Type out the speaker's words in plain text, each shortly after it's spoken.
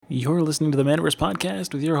You're listening to the Manaverse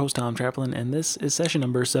Podcast with your host, Tom Traplin, and this is session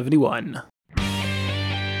number 71.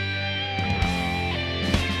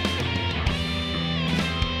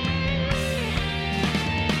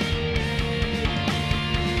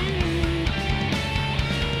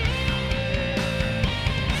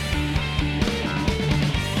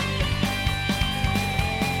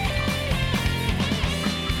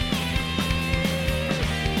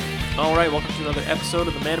 All right, welcome to another episode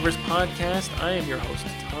of the Manaverse Podcast. I am your host,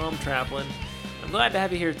 Tom Traplin. I'm glad to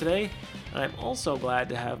have you here today. I'm also glad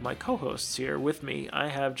to have my co-hosts here with me. I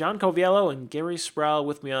have John Coviello and Gary Sproul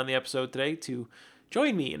with me on the episode today to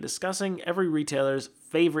join me in discussing every retailer's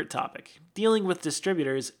favorite topic, dealing with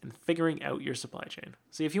distributors and figuring out your supply chain.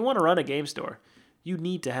 See, if you want to run a game store, you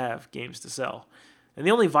need to have games to sell. And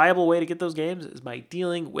the only viable way to get those games is by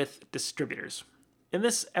dealing with distributors. In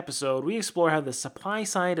this episode, we explore how the supply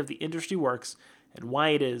side of the industry works and why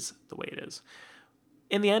it is the way it is.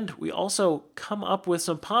 In the end, we also come up with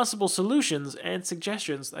some possible solutions and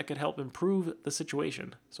suggestions that could help improve the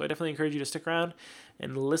situation. So I definitely encourage you to stick around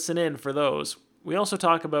and listen in for those. We also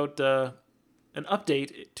talk about an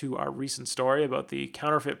update to our recent story about the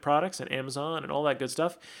counterfeit products at Amazon and all that good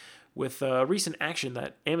stuff, with recent action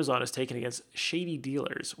that Amazon has taken against shady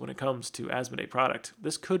dealers when it comes to Asmodee product.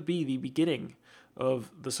 This could be the beginning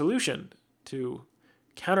of the solution to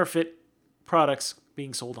counterfeit products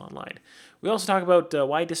being sold online. We also talk about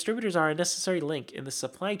why distributors are a necessary link in the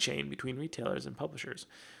supply chain between retailers and publishers.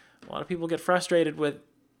 A lot of people get frustrated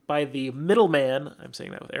by the middleman, I'm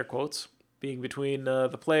saying that with air quotes, being between the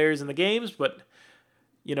players and the games, but,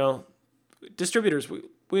 distributors,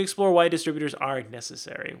 we explore why distributors are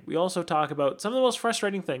necessary. We also talk about some of the most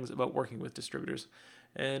frustrating things about working with distributors,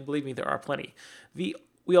 and believe me, there are plenty.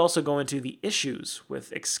 We also go into the issues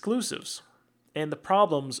with exclusives and the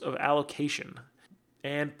problems of allocation.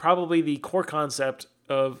 And probably the core concept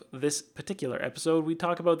of this particular episode, we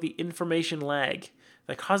talk about the information lag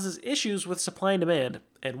that causes issues with supply and demand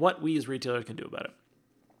and what we as retailers can do about it.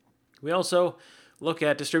 We also look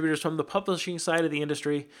at distributors from the publishing side of the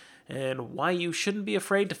industry and why you shouldn't be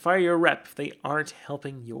afraid to fire your rep if they aren't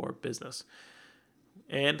helping your business.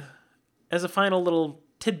 And as a final little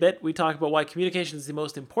tidbit, we talk about why communication is the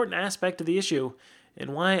most important aspect of the issue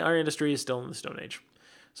and why our industry is still in the Stone Age.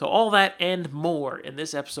 So all that and more in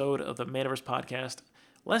this episode of the Manaverse Podcast.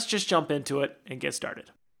 Let's just jump into it and get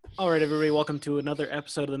started. All right, everybody, welcome to another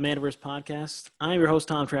episode of the Manaverse Podcast. I'm your host,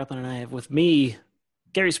 Tom Traplin, and I have with me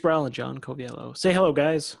Gary Sproul and John Coviello. Say hello,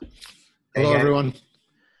 guys. Hello, everyone.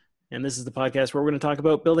 And this is the podcast where we're going to talk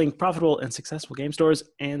about building profitable and successful game stores.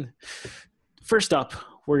 And first up,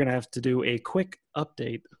 we're going to have to do a quick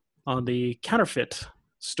update on the counterfeit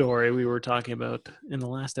story we were talking about in the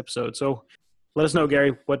last episode. So let us know,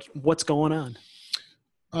 Gary, what's going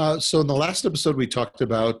on? So in the last episode, we talked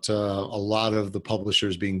about a lot of the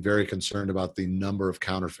publishers being very concerned about the number of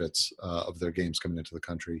counterfeits of their games coming into the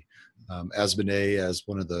country. Asmodee, as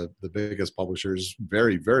one of the biggest publishers,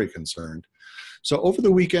 very, very concerned. So over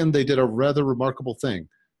the weekend, they did a rather remarkable thing.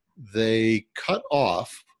 They cut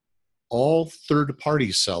off all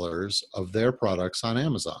third-party sellers of their products on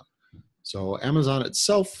Amazon. So Amazon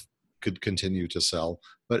itself could continue to sell,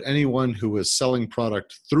 but anyone who was selling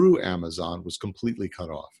product through Amazon was completely cut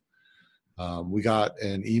off. We got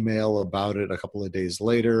an email about it a couple of days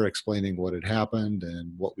later explaining what had happened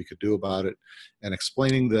and what we could do about it, and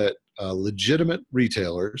explaining that legitimate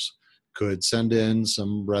retailers could send in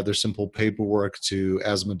some rather simple paperwork to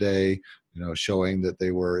Asmodee, showing that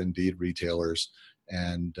they were indeed retailers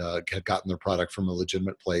and had gotten their product from a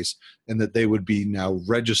legitimate place, and that they would be now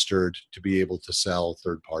registered to be able to sell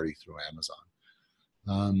third-party through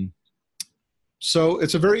Amazon. So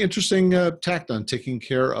it's a very interesting tact on taking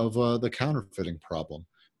care of the counterfeiting problem.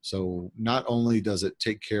 So not only does it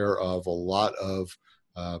take care of a lot of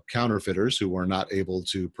counterfeiters who are not able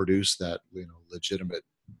to produce that legitimate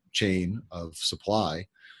chain of supply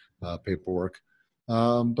paperwork,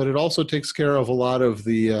 but it also takes care of a lot of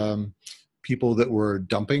the people that were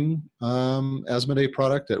dumping Asmodee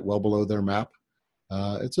product at well below their map.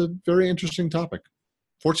 It's a very interesting topic.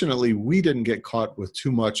 Fortunately, we didn't get caught with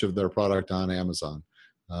too much of their product on Amazon.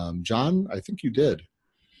 John, I think you did.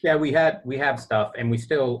 Yeah, we have stuff, and we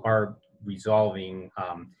still are resolving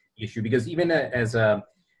the issue, because even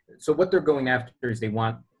so what they're going after is they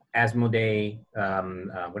want Asmodee,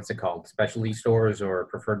 what's it called, specialty stores or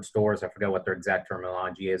preferred stores, I forget what their exact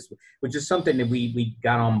terminology is, which is something that we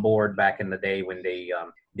got on board back in the day when they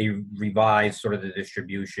revised sort of the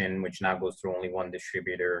distribution, which now goes through only one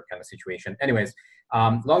distributor kind of situation. Anyways,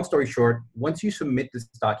 long story short, once you submit this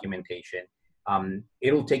documentation,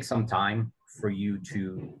 it'll take some time for you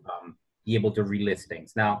to be able to relist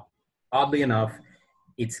things. Now, oddly enough,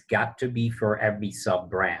 it's got to be for every sub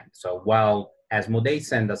brand. So while Asmodee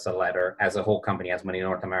sent us a letter as a whole company, Asmodee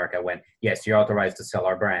North America, went, yes, you're authorized to sell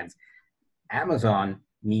our brands. Amazon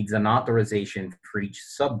needs an authorization for each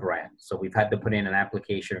sub brand. So we've had to put in an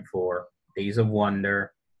application for Days of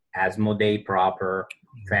Wonder, Asmodee proper,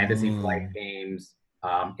 Fantasy Flight Games,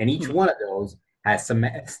 and each one of those has some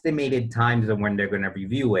estimated times of when they're going to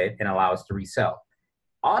review it and allow us to resell.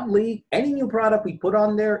 Oddly, any new product we put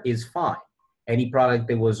on there is fine. Any product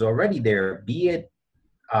that was already there, be it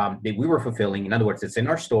that we were fulfilling, in other words, it's in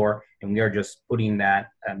our store, and we are just putting that,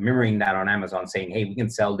 mirroring that on Amazon, saying, hey, we can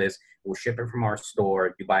sell this, we'll ship it from our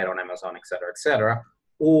store, you buy it on Amazon, et cetera,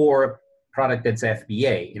 or product that's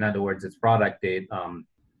FBA. In other words, it's product that,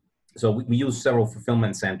 so we use several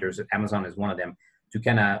fulfillment centers, Amazon is one of them, to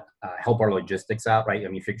kind of help our logistics out, right? I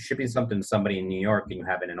mean, if you're shipping something to somebody in New York and you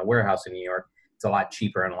have it in a warehouse in New York, it's a lot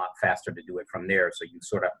cheaper and a lot faster to do it from there. So you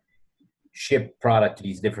sort of ship product to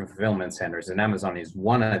these different fulfillment centers, and Amazon is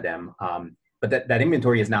one of them. But that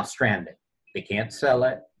inventory is now stranded. They can't sell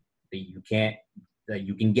it. You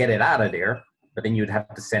can get it out of there, but then you'd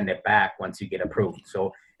have to send it back once you get approved.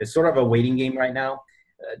 So it's sort of a waiting game right now.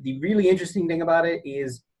 The really interesting thing about it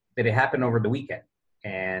is that it happened over the weekend,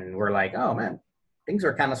 and we're like, oh man, things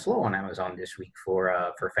are kind of slow on Amazon this week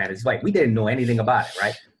for Fantasy Flight. We didn't know anything about it,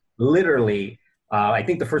 right? Literally, I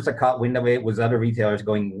think the first I caught wind of it was other retailers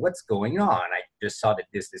going, what's going on? I just saw that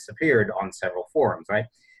this disappeared on several forums, right?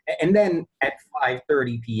 And then at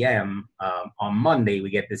 5:30 p.m. On Monday, we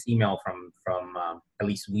get this email from at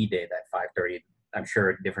least we did at 5:30. I'm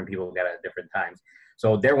sure different people got it at different times.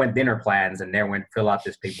 So there went dinner plans, and there went fill out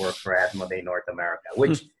this paperwork for Asmodee North America,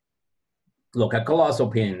 which, look, a colossal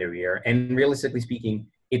pain in the rear. And realistically speaking,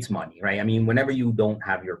 it's money, right? I mean, whenever you don't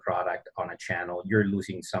have your product on a channel, you're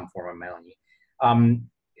losing some form of money.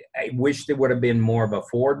 I wish there would have been more of a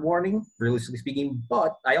forward warning, realistically speaking,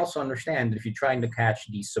 but I also understand that if you're trying to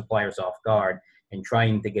catch these suppliers off guard and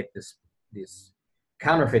trying to get this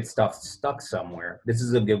counterfeit stuff stuck somewhere, this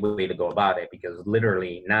is a good way to go about it, because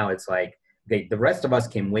literally now it's like, okay, the rest of us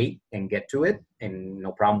can wait and get to it, and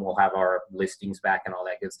no problem, we'll have our listings back and all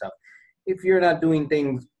that good stuff. If you're not doing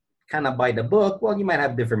things kind of by the book, well, you might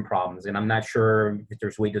have different problems, and I'm not sure if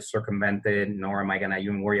there's a way to circumvent it, nor am I going to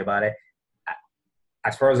even worry about it.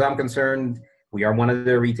 As far as I'm concerned, we are one of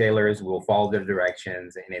the retailers. We'll follow their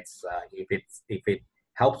directions, and it's if it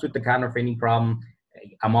helps with the counterfeiting problem,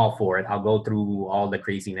 I'm all for it. I'll go through all the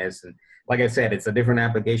craziness, and like I said, it's a different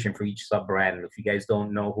application for each sub brand. If you guys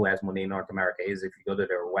don't know who Asmodee North America is, if you go to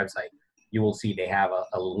their website, you will see they have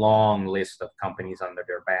a long list of companies under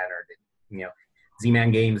their banner. That, you know, Z-Man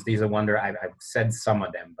Games, Days of Wonder. I've said some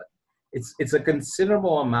of them, but it's a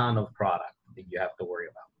considerable amount of product that you have to worry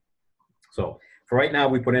about. So for right now,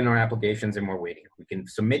 we put in our applications and we're waiting. We can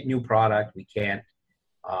submit new product. We can't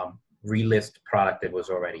relist product that was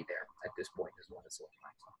already there at this point is what it's looking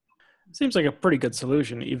like. Seems like a pretty good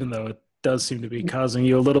solution, even though it does seem to be causing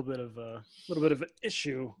you a little bit of an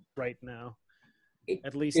issue right now.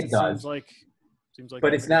 At least it seems like.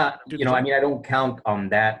 But it's not, you know, I mean, I don't count on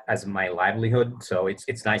that as my livelihood. So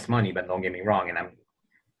it's nice money, but don't get me wrong. And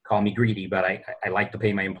call me greedy, but I like to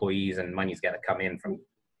pay my employees, and money's got to come in from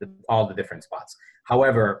all the different spots.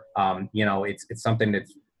 However, you know, it's something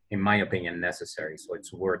that's, in my opinion, necessary. So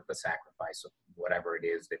it's worth the sacrifice of whatever it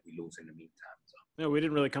is that we lose in the meantime. So. Yeah, we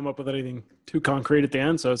didn't really come up with anything too concrete at the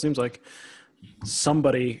end. So it seems like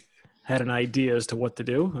somebody had an idea as to what to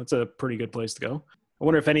do. That's a pretty good place to go. I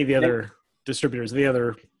wonder if any of the other distributors, the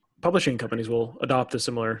other publishing companies will adopt a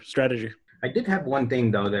similar strategy. I did have one thing,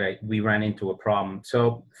 though, that we ran into a problem.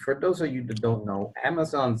 So for those of you that don't know,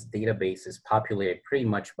 Amazon's database is populated pretty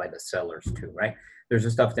much by the sellers too, right? There's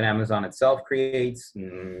the stuff that Amazon itself creates,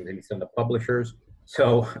 maybe some of the publishers.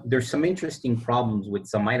 So there's some interesting problems with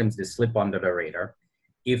some items that slip under the radar.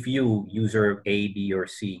 If you, user A, B, or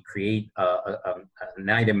C, create an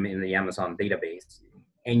item in the Amazon database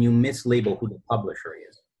and you mislabel who the publisher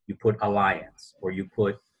is, you put Alliance, or you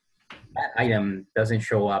put that item doesn't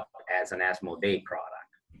show up as an Asmodee product.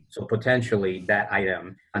 So potentially that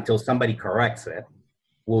item, until somebody corrects it,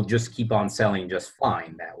 will just keep on selling just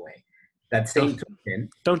fine that way. That same token.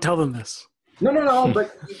 Don't tell them this. No,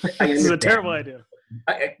 but this is a terrible idea.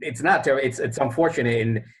 It's not terrible. It's unfortunate,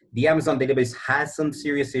 and the Amazon database has some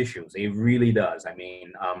serious issues. It really does. I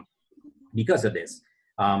mean, because of this.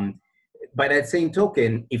 By that same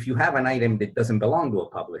token, if you have an item that doesn't belong to a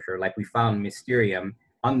publisher, like we found Mysterium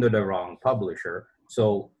under the wrong publisher,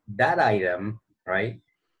 so that item, right,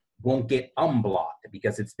 won't get unblocked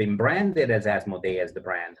because it's been branded as Asmodee as the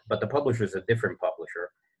brand, but the publisher is a different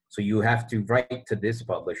publisher. So you have to write to this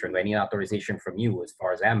publisher and any authorization from you as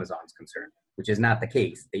far as Amazon's concerned, which is not the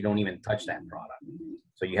case. They don't even touch that product.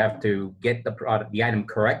 So you have to get the item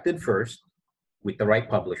corrected first with the right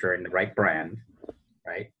publisher and the right brand,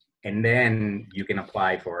 right? And then you can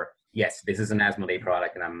apply for, yes, this is an Asmodee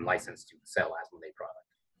product and I'm licensed to sell Asmodee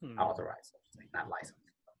product. Authorized, not licensed.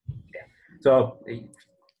 Yeah. So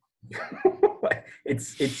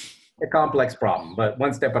it's a complex problem, but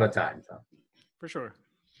one step at a time. So. For sure.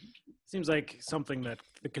 Seems like something that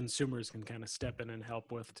the consumers can kind of step in and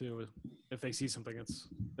help with too. If they see something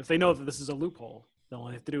if they know that this is a loophole, then all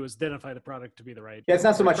they have to do is identify the product to be the right. Yeah, it's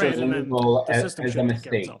not so much brand, as a loophole as a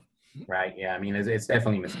mistake, right? Yeah, I mean, it's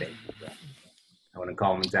definitely a mistake. I wouldn't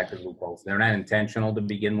call them exactly loopholes. They're not intentional to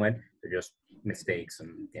begin with. They're just mistakes,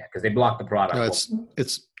 and yeah, because they block the product. No,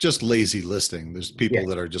 it's just lazy listing. There's people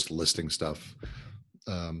that are just listing stuff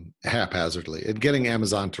haphazardly, and getting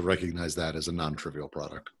Amazon to recognize that as a non-trivial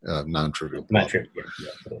product, non-trivial. Not true.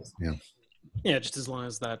 Yeah, just as long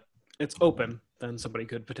as that it's open, then somebody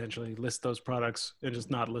could potentially list those products and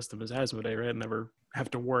just not list them as Asmodee, right? And never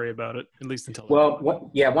have to worry about it, at least until.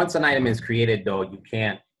 Once an item is created, though, you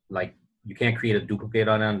can't create a duplicate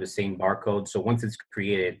on it on the same barcode. So once it's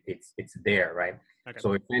created, it's there, right? Okay.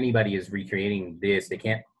 So if anybody is recreating this, they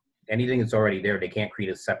can't. Anything that's already there, they can't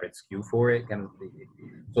create a separate SKU for it.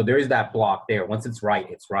 So there is that block there. Once it's right,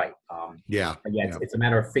 it's right. It's a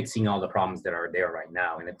matter of fixing all the problems that are there right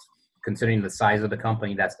now. And it's considering the size of the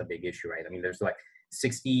company, that's the big issue, right? I mean, there's like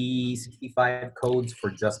 60, 65 codes for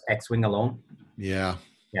just X-Wing alone. Yeah.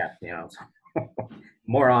 Yeah, so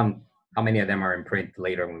more on how many of them are in print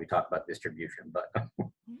later when we talk about distribution.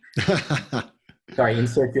 But sorry, in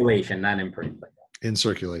circulation, not in print. But in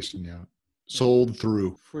circulation, yeah. Sold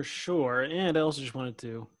through. For sure. And I also just wanted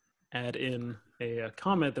to add in a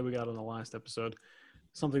comment that we got on the last episode,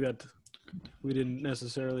 something that we didn't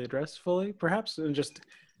necessarily address fully, perhaps, and just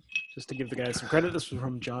to give the guys some credit. This was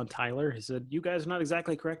from John Tyler. He said, "You guys are not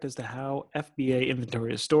exactly correct as to how FBA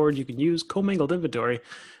inventory is stored. You can use commingled inventory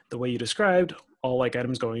the way you described, all like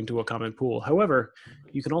items going into a common pool. However,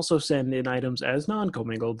 you can also send in items as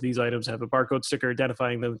non-commingled. These items have a barcode sticker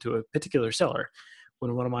identifying them to a particular seller.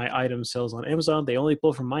 When one of my items sells on Amazon, they only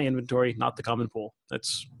pull from my inventory, not the common pool."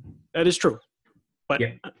 That is true. But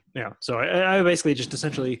yeah, so I basically just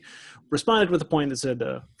essentially responded with a point that said,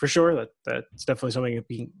 for sure, that's definitely something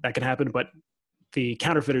that can happen, but the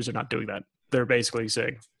counterfeiters are not doing that. They're basically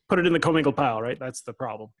saying, put it in the commingled pile, right? That's the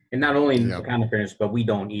problem. And not only the counterfeiters, but we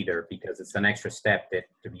don't either, because it's an extra step that,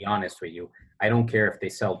 to be honest with you, I don't care if they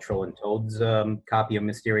sell Troll and Toad's copy of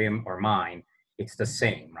Mysterium or mine. It's the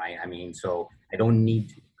same, right? I mean, so I don't need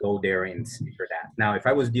to go there and sticker that. Now, if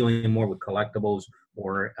I was dealing more with collectibles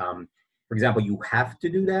or, for example, you have to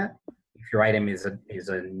do that. If your item is a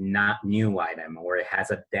not new item or it has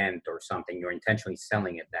a dent or something, you're intentionally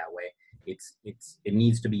selling it that way. It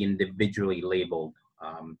needs to be individually labeled.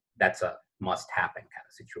 That's a must happen kind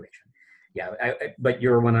of situation. Yeah, but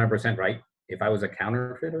you're 100% right. If I was a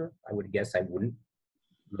counterfeiter, I would guess I wouldn't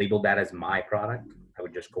label that as my product. I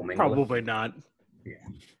would just go mingle Probably it. Not. Yeah.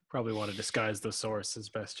 Probably want to disguise the source as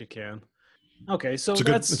best you can. Okay, so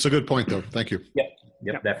it's a good point, though. Thank you.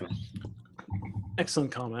 Yep, definitely.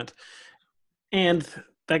 Excellent comment. And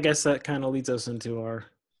I guess that kind of leads us into our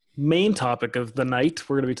main topic of the night.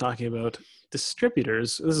 We're going to be talking about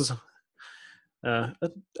distributors. This is a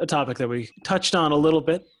topic that we touched on a little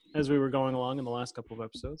bit as we were going along in the last couple of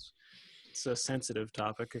episodes. It's a sensitive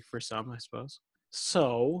topic for some, I suppose.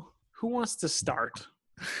 So, who wants to start?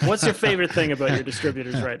 What's your favorite thing about your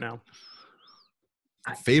distributors right now?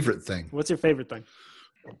 Favorite thing? What's your favorite thing?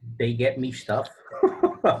 They get me stuff.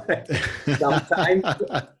 Sometimes.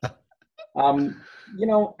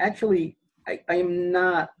 Actually, I am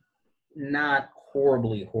not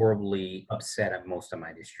horribly upset at most of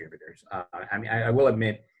my distributors. I mean, I will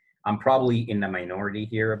admit I'm probably in the minority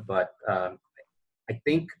here, but I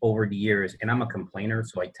think over the years, and I'm a complainer,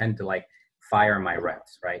 so I tend to fire my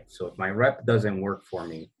reps, right? So if my rep doesn't work for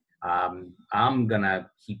me, I'm gonna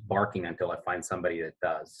keep barking until I find somebody that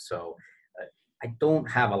does. So I don't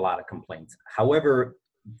have a lot of complaints. However,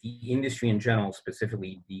 the industry in general,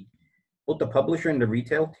 specifically both the publisher and the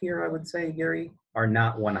retail tier, I would say, Gary, are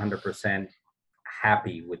not 100%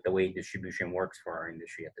 happy with the way distribution works for our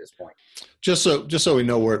industry at this point. Just so we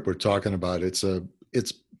know what we're talking about, it's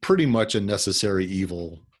pretty much a necessary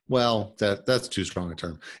evil. Well, that's too strong a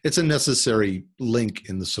term. It's a necessary link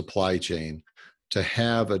in the supply chain to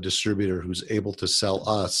have a distributor who's able to sell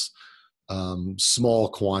us small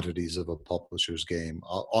quantities of a publisher's game.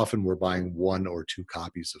 Often we're buying 1 or 2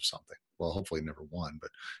 copies of something, well, hopefully never one,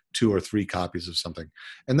 but 2 or 3 copies of something.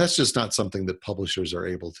 And that's just not something that publishers are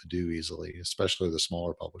able to do easily, especially the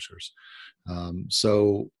smaller publishers. I'm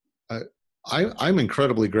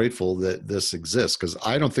incredibly grateful that this exists, because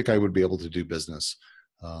I don't think I would be able to do business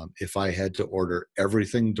if I had to order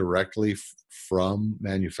everything directly from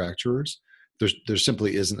manufacturers. There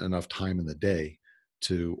simply isn't enough time in the day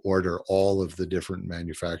to order all of the different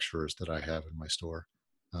manufacturers that I have in my store.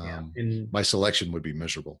 My selection would be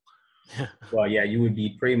miserable. Well, yeah, you would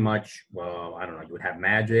be pretty much, well, I don't know, you would have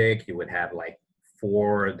Magic, you would have like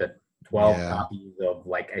 4 to 12 copies of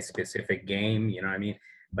like a specific game, you know what I mean?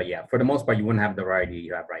 But yeah, for the most part, you wouldn't have the variety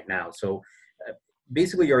you have right now. So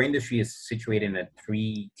basically, your industry is situated in a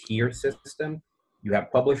 3-tier system. You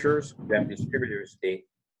have publishers, you have distributors. They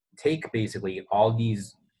take basically all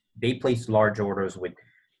these, they place large orders with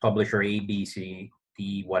publisher A, B, C,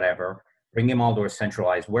 D, whatever, bring them all to a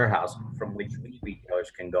centralized warehouse from which we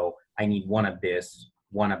retailers can go, I need 1 of this,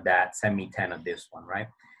 1 of that, send me 10 of this one, right?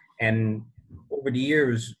 And over the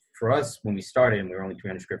years, for us, when we started and we were only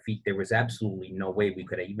 300 square feet, there was absolutely no way we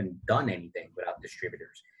could have even done anything without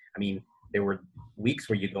distributors. I mean, there were weeks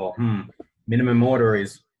where you go, minimum order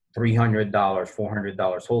is $300,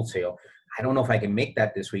 $400 wholesale. I don't know if I can make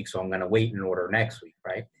that this week, so I'm going to wait and order next week,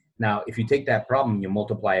 right? Now, if you take that problem, you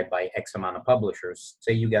multiply it by X amount of publishers.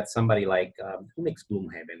 Say you got somebody like, who makes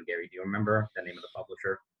Gloomhaven, Gary? Do you remember the name of the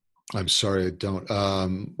publisher? I'm sorry, I don't.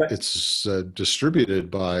 It's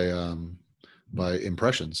distributed by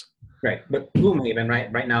Impressions. Right, but Gloomhaven,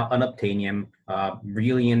 right now, unobtainium,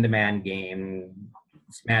 really in-demand game,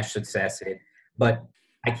 smash success. But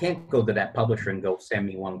I can't go to that publisher and go, send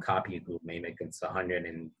me 1 copy of Gloomhaven. It's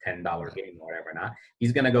 $110 game or whatever. Not.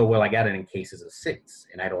 He's going to go, well, I got it in cases of 6,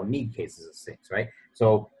 and I don't need cases of 6, right?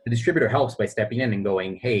 So the distributor helps by stepping in and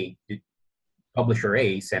going, hey, publisher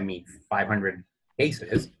A, send me 500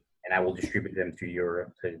 cases, and I will distribute them to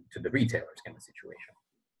the retailers kind of situation.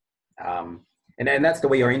 And then that's the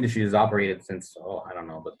way our industry has operated since, I don't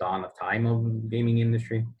know, the dawn of time of gaming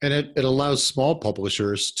industry. And it allows small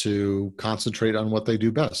publishers to concentrate on what they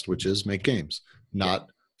do best, which is make games, not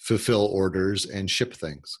fulfill orders and ship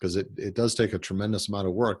things, because it does take a tremendous amount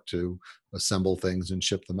of work to assemble things and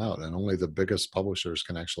ship them out. And only the biggest publishers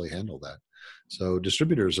can actually handle that. So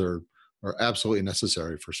distributors are absolutely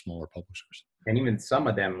necessary for smaller publishers. And even some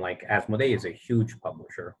of them, like Asmodee is a huge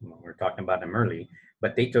publisher. We were talking about them early,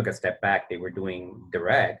 but they took a step back. They were doing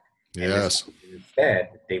direct. Yes.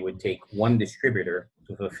 Instead, they would take 1 distributor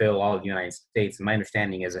to fulfill all of the United States. And my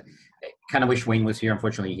understanding is, I kind of wish Wayne was here.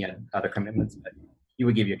 Unfortunately, he had other commitments, but he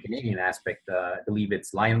would give you a Canadian aspect. I believe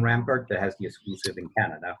it's Lion Rampart that has the exclusive in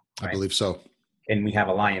Canada. Right? I believe so. And we have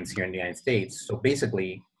Alliance here in the United States. So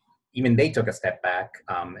basically, even they took a step back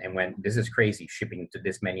and went, this is crazy, shipping to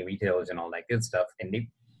this many retailers and all that good stuff. And they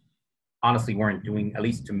honestly weren't doing, at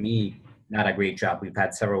least to me, not a great job. We've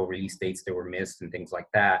had several release dates that were missed and things like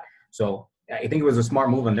that. So I think it was a smart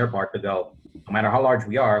move on their part to go, no matter how large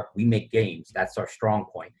we are, we make games. That's our strong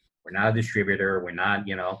point. We're not a distributor. We're not,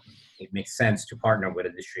 it makes sense to partner with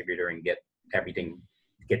a distributor and get everything,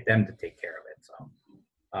 get them to take care of it.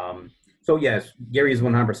 So yes, Gary is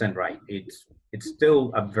 100% right. It's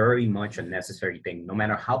still a very much a necessary thing, no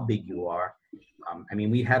matter how big you are. I mean,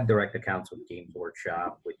 we have direct accounts with Games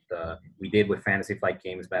Workshop. We did with Fantasy Flight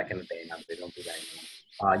Games back in the day. Now they don't do that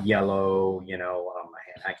anymore. Yellow,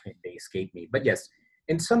 actually they escape me. But yes,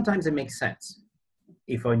 and sometimes it makes sense.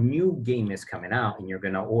 If a new game is coming out and you're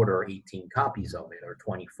going to order 18 copies of it, or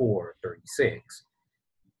 24, or 36,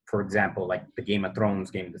 for example, like the Game of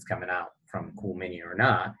Thrones game that's coming out from Cool Mini or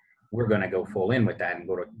not, we're going to go full in with that and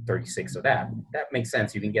go to 36 of that. That makes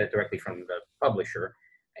sense. You can get it directly from the publisher,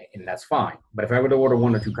 and that's fine. But if I were to order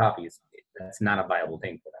 1 or 2 copies, that's not a viable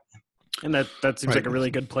thing for them. And that seems like a really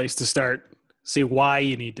good place to start. See why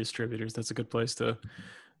you need distributors. That's a good place to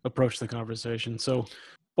approach the conversation. So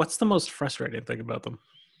what's the most frustrating thing about them?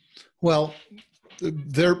 Well,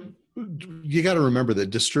 you got to remember that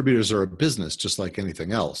distributors are a business just like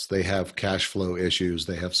anything else. They have cash flow issues.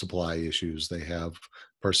 They have supply issues. They have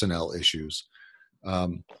personnel issues.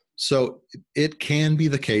 So it can be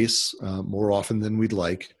the case more often than we'd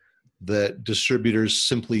like that distributors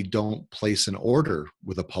simply don't place an order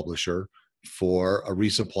with a publisher for a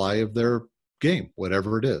resupply of their game,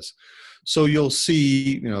 whatever it is. So you'll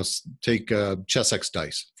see, take ChessX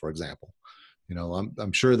Dice, for example.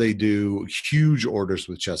 I'm sure they do huge orders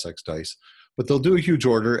with ChessX Dice, but they'll do a huge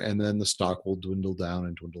order and then the stock will dwindle down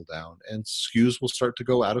and SKUs will start to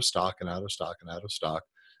go out of stock and out of stock and out of stock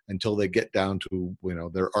until they get down to,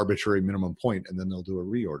 their arbitrary minimum point, and then they'll do a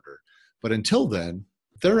reorder. But until then,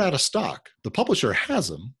 they're out of stock. The publisher has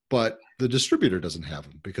them, but the distributor doesn't have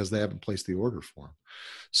them because they haven't placed the order for them.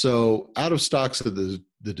 So out of stocks at the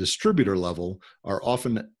distributor level are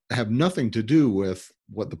often have nothing to do with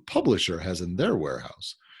what the publisher has in their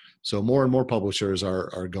warehouse. So more and more publishers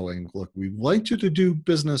are going, look, we'd like you to do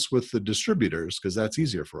business with the distributors because that's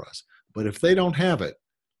easier for us. But if they don't have it,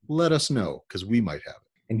 let us know because we might have it.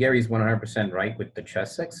 And Gary's 100% right with the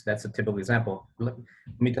chess sets. That's a typical example. Let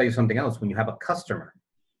me tell you something else. When you have a customer,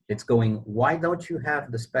 it's going, why don't you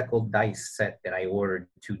have the speckled dice set that I ordered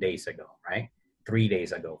 2 days ago, right? 3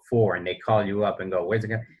 days ago, 4, and they call you up and go, where's it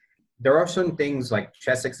going? There are certain things like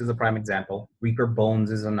Chessex is a prime example. Reaper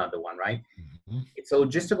Bones is another one, right? Mm-hmm. It's a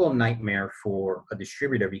logistical nightmare for a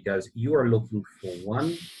distributor because you are looking for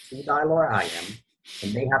one $2 item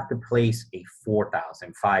and they have to place a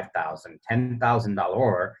 $4,000, $5,000, $10,000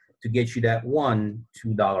 order to get you that one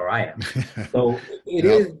 $2 item. So it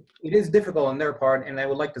is difficult on their part. And I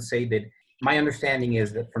would like to say that my understanding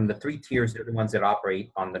is that from the 3 tiers, they're the ones that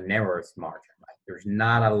operate on the narrowest margin. Right? There's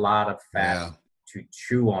not a lot of fat to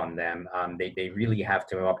chew on them. They really have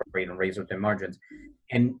to operate on razor-thin margins.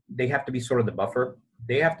 And they have to be sort of the buffer.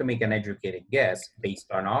 They have to make an educated guess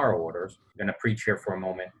based on our orders. I'm going to preach here for a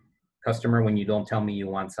moment. Customer, when you don't tell me you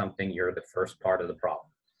want something, you're the first part of the problem.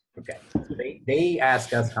 Okay. So they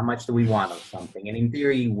ask us how much do we want of something. And in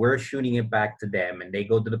theory, we're shooting it back to them. And they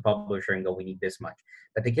go to the publisher and go, we need this much.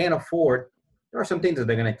 But they can't afford. There are some things that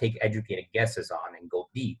they're going to take educated guesses on and go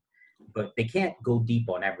deep. But they can't go deep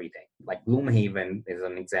on everything. Like Gloomhaven is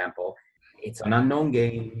an example. It's an unknown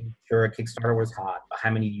game. Sure, Kickstarter was hot, but how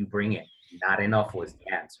many do you bring in? Not enough was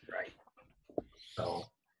the answer, right? So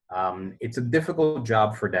it's a difficult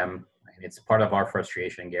job for them. And it's part of our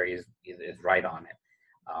frustration. Gary is right on it.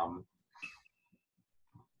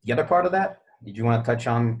 The other part of that, did you want to touch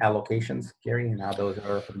on allocations, Gary, and how those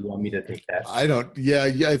are? Or do you want me to take that? I don't. Yeah.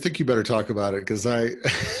 I think you better talk about it because that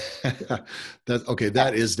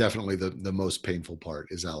is definitely the most painful part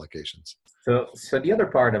is allocations. So the other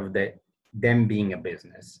part of them being a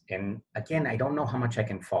business, and again, I don't know how much I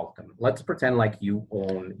can fault them. Let's pretend like you,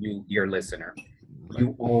 dear listener,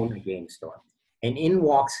 you own a game store, and in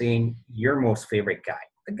walks in your most favorite guy.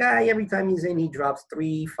 The guy, every time he's in, he drops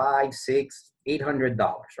 $300, $500, $600,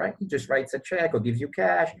 $800, right? He just writes a check or gives you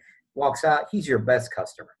cash, walks out. He's your best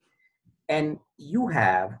customer. And you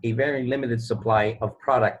have a very limited supply of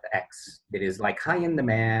product X that is like high in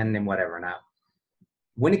demand and whatever. Now,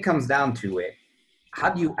 when it comes down to it,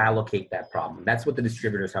 how do you allocate that problem? That's what the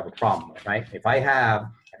distributors have a problem with, right? If I have,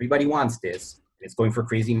 everybody wants this, it's going for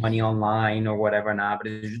crazy money online or whatever now,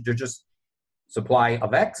 but they're just supply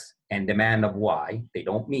of X and demand of Y. They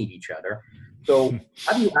don't meet each other. So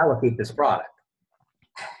how do you allocate this product?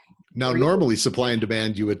 Now, normally supply and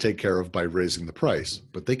demand you would take care of by raising the price,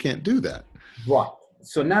 but they can't do that. Right.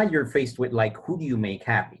 So now you're faced with like, who do you make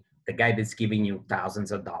happy? The guy that's giving you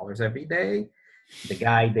thousands of dollars every day? The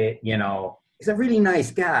guy that, is a really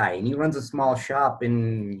nice guy and he runs a small shop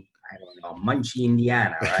in, I don't know, Muncie,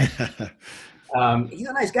 Indiana, right? He's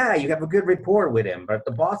a nice guy. You have a good rapport with him, but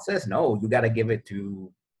the boss says, no, you got to give it to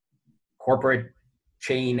corporate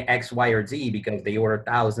chain X, Y, or Z because they order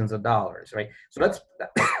thousands of dollars, right? So that's,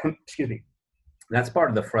 excuse me, that's part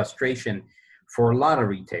of the frustration for a lot of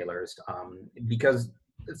retailers because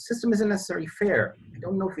the system isn't necessarily fair. I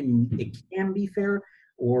don't know if it can be fair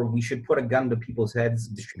or we should put a gun to people's heads,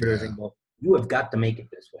 distributors, and go, you have got to make it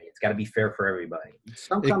this way. It's got to be fair for everybody.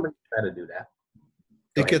 Some companies try to do that.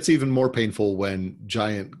 It gets even more painful when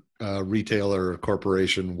giant retailer or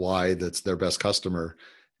corporation Y that's their best customer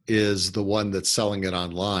is the one that's selling it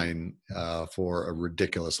online for a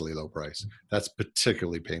ridiculously low price. That's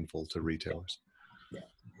particularly painful to retailers. Yeah.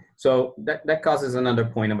 So that causes another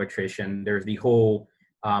point of attrition. There's the whole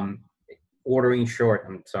ordering short.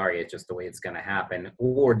 I'm sorry, it's just the way it's going to happen.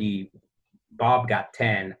 Or the Bob got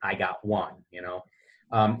 10, I got 1,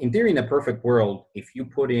 In theory, in a perfect world, if you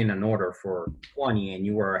put in an order for 20 and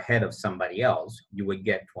you were ahead of somebody else, you would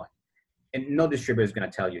get 20. And no distributor is going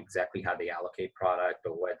to tell you exactly how they allocate product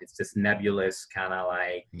or what. It's just nebulous, kind of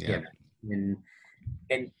like, And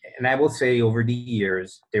I will say over the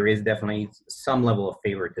years, there is definitely some level of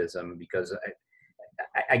favoritism because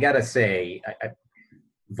I got to say,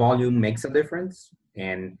 volume makes a difference.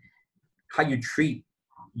 And how you treat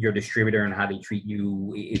your distributor and how they treat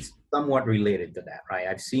you, it's somewhat related to that, right?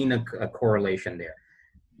 I've seen a correlation there.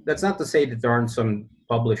 That's not to say that there aren't some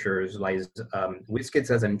publishers, like WizKids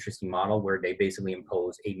has an interesting model where they basically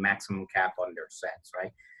impose a maximum cap on their sets,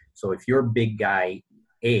 right? So if you're big guy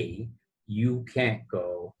A, you can't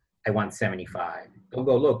go, I want 75. They'll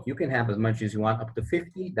go, look, you can have as much as you want, up to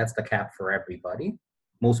 50. That's the cap for everybody.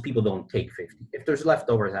 Most people don't take 50. If there's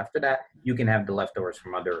leftovers after that, you can have the leftovers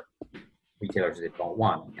from other retailers that don't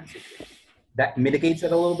want NCP. That mitigates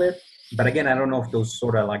it a little bit. But again, I don't know if those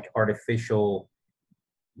sort of like artificial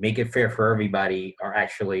make it fair for everybody are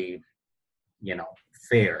actually,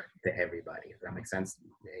 fair to everybody. Does that make sense?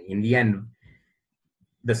 In the end,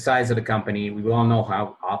 the size of the company, we all know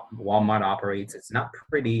how Walmart operates. It's not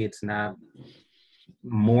pretty. It's not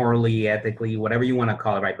morally, ethically, whatever you want to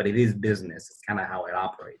call it, right? But it is business. It's kind of how it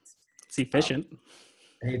operates. It's efficient.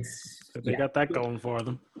 They got that going for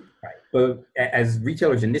them. Right. But as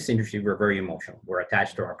retailers in this industry, we're very emotional. We're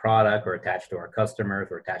attached to our product, we're attached to our customers,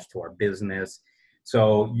 we're attached to our business.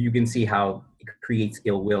 So you can see how it creates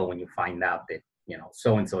ill will when you find out that,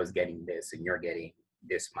 so-and-so is getting this and you're getting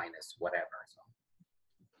this minus whatever.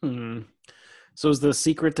 So is the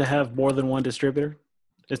secret to have more than one distributor?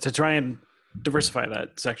 Is to try and diversify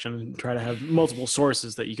that section and try to have multiple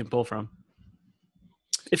sources that you can pull from?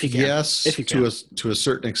 If you can. Yes, if you can. to a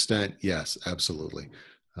certain extent, yes, absolutely.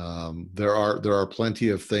 There are plenty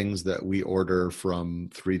of things that we order from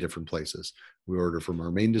 3 different places. We order from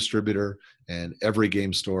our main distributor, and every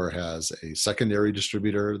game store has a secondary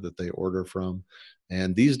distributor that they order from.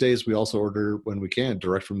 And these days, we also order, when we can,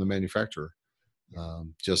 direct from the manufacturer,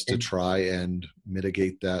 just to try and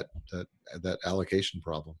mitigate that allocation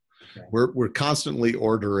problem. Okay. We're constantly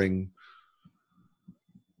ordering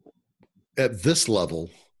at this level,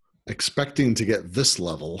 expecting to get this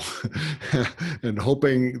level, and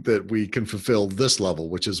hoping that we can fulfill this level,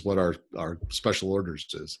 which is what our special orders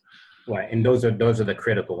is. Right, and those are the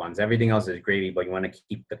critical ones. Everything else is gravy, but you want to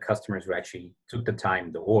keep the customers who actually took the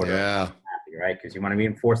time to order happy, right? Because you want to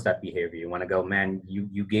reinforce that behavior. You want to go, man,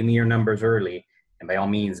 you gave me your numbers early, and by all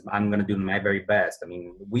means, I'm going to do my very best. I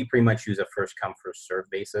mean, we pretty much use a first come, first serve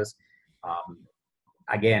basis.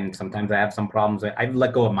 Again, sometimes I have some problems. I've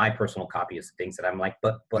let go of my personal copies of things that I'm like,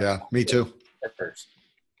 but yeah, me too. At first,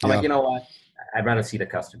 I'm like, you know what? I'd rather see the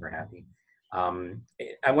customer happy.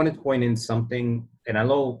 I wanted to point in something, and I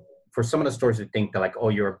know for some of the stores that think that like, oh,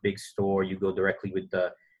 you're a big store, you go directly with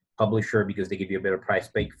the publisher because they give you a better price.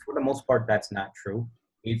 But for the most part, that's not true.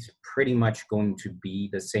 It's pretty much going to be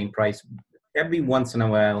the same price. Every once in a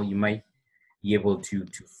while, you might be able to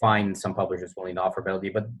find some publishers willing to offer better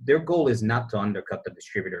deal, but their goal is not to undercut the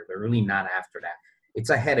distributor. They're really not after that. It's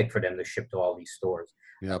a headache for them to ship to all these stores.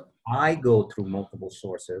 Yep. I go through multiple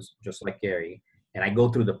sources, just like Gary, and I go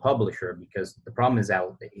through the publisher because the problem is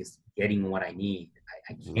getting what I need.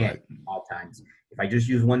 I can't all times. If I just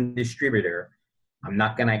use one distributor, I'm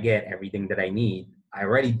not gonna get everything that I need. I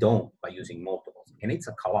already don't by using multiples, and it's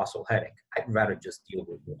a colossal headache. I'd rather just deal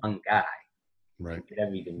with one guy. Right. Get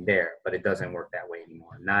everything there, but it doesn't work that way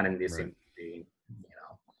anymore. Not in this industry,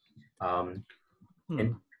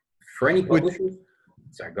 And for any publishers,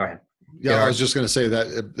 sorry, go ahead. Yeah, I was just going to say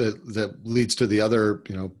that leads to the other,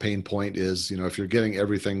 pain point is, if you're getting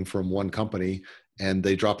everything from one company and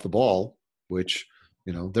they drop the ball, which,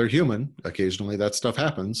 they're human, occasionally that stuff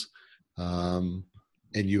happens,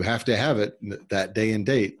 and you have to have it that day and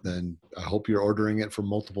date, then I hope you're ordering it from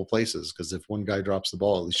multiple places, because if one guy drops the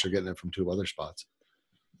ball, at least you're getting it from 2 other spots.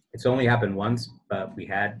 It's only happened once, but we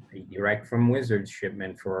had a direct from Wizards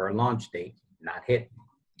shipment for our launch date, not hit.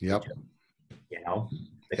 Yep.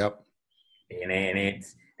 Yep. And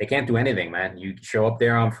they can't do anything, man. You show up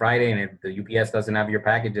there on Friday and if the UPS doesn't have your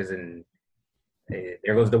packages, and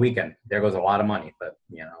there goes the weekend. There goes a lot of money, but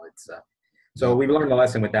it's so we've learned a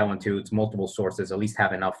lesson with that one too. It's multiple sources, at least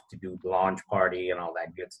have enough to do the launch party and all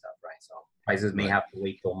that good stuff, right? So prices may have to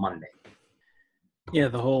wait till Monday. Yeah,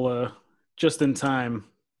 the whole just in time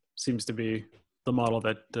seems to be the model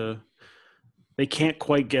that they can't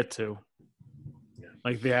quite get to.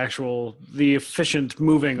 Like the efficient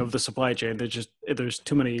moving of the supply chain. There's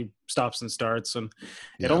too many stops and starts, and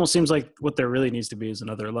it almost seems like what there really needs to be is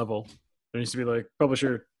another level. There needs to be like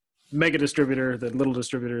publisher, mega distributor, then little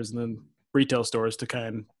distributors, and then retail stores to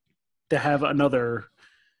have another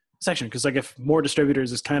section. Because like if more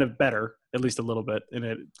distributors is kind of better, at least a little bit, and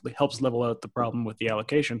it helps level out the problem with the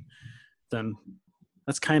allocation, then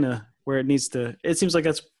that's kind of where it needs to. It seems like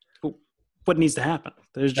that's what needs to happen.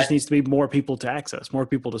 There just needs to be more people to access, more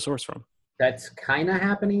people to source from. That's kind of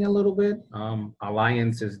happening a little bit.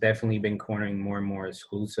 Alliance has definitely been cornering more and more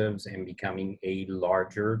exclusives and becoming a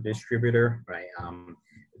larger distributor, right?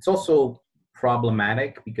 It's also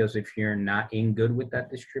problematic because if you're not in good with that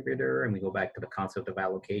distributor, and we go back to the concept of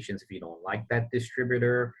allocations, if you don't like that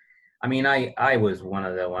distributor, I mean, I was one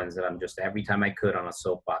of the ones that I'm just every time I could on a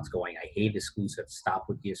soapbox going, I hate exclusives, stop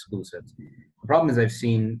with the exclusives. The problem is I've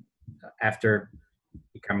seen after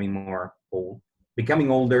becoming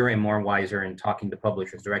older and more wiser and talking to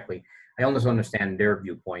publishers directly, I almost understand their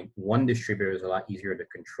viewpoint. One distributor is a lot easier to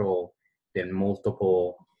control than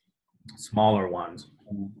multiple smaller ones,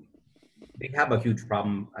 they have a huge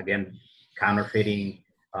problem. Again, counterfeiting,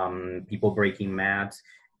 people breaking mats.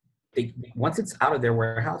 Once it's out of their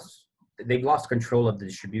warehouse, they've lost control of the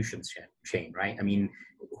distribution chain, right? I mean,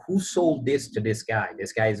 who sold this to this guy?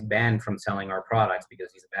 This guy is banned from selling our products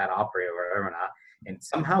because he's a bad operator or whatever not. And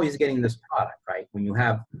somehow he's getting this product, right? When you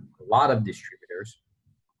have a lot of distributors,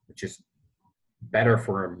 which is better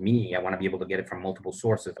for me, I want to be able to get it from multiple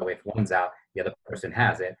sources. That way, if one's out, the other person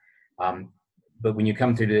has it. But when you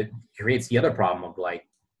come to creates the other problem of like,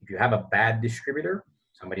 if you have a bad distributor,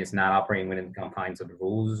 somebody is not operating within the confines of the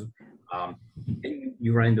rules, then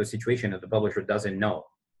you run into a situation that the publisher doesn't know.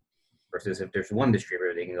 Versus if there's one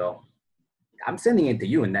distributor, they can go, I'm sending it to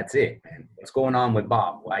you and that's it, man. What's going on with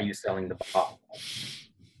Bob? Why are you selling to Bob?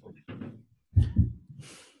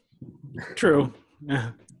 True. Yeah.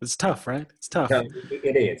 It's tough, right? It's tough.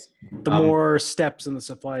 It is. The more steps in the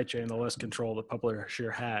supply chain, the less control the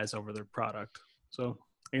publisher has over their product. So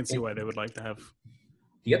I can see why they would like to have.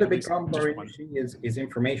 The other big problem for our industry is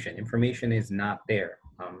information. Information is not there.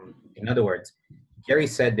 In other words, Gary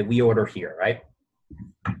said that we order here, right?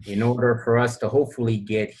 In order for us to hopefully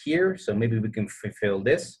get here, so maybe we can fulfill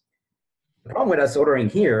this. The problem with us ordering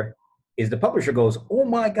here is the publisher goes, oh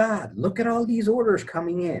my God, look at all these orders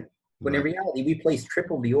coming in. When in reality, we place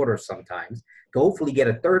triple the orders sometimes to hopefully get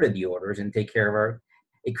a third of the orders and take care of our,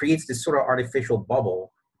 it creates this sort of artificial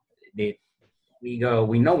bubble that we go,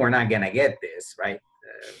 we know we're not going to get this, right?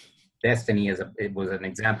 Destiny it was an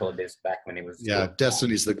example of this back when it was. Yeah,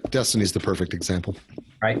 Destiny's the perfect example.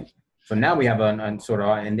 Right. So now we have a sort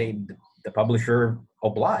of, and the publisher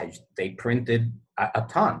obliged, they printed a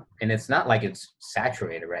ton, and it's not like it's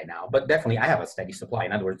saturated right now, but definitely I have a steady supply.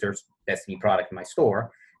 In other words, there's Destiny product in my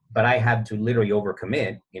store, but I had to literally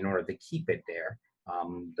overcommit in order to keep it there.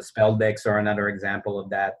 The spell decks are another example of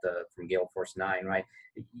that from Gale Force 9, right?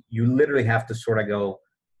 You literally have to sort of go,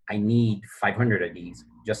 I need 500 of these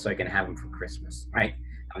just so I can have them for Christmas, right?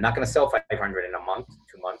 I'm not going to sell 500 in a month,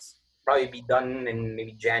 2 months. Probably be done in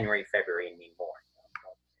maybe January, February, and need more.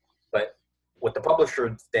 But what the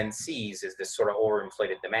publisher then sees is this sort of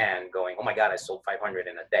overinflated demand going, oh my God, I sold 500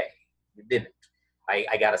 in a day. You didn't.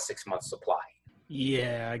 I got a 6-month supply.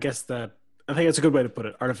 Yeah, I think that's a good way to put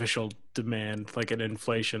it. Artificial demand, like an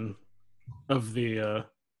inflation of the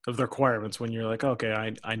requirements when you're like,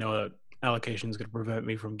 okay, I know that allocation is going to prevent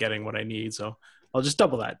me from getting what I need, so I'll just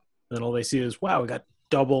double that. Then all they see is, wow, we got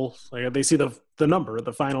double. Like they see the number,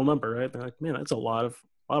 the final number, right? They're like, man, that's a lot of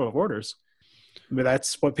orders. I mean,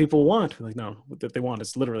 that's what people want. Like, no, what they want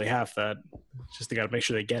is literally half that. It's just they got to make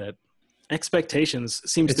sure they get it. Expectations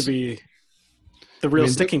seems to be the real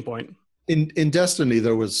sticking point. In Destiny,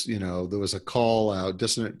 there was a call out.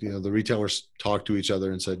 Destiny, the retailers talked to each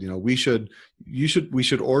other and said, we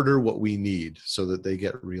should order what we need so that they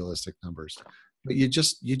get realistic numbers. But you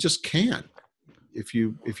just can't. If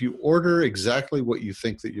you order exactly what you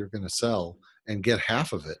think that you're going to sell and get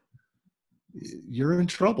half of it, you're in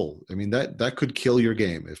trouble. I mean, that could kill your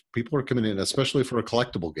game. If people are coming in, especially for a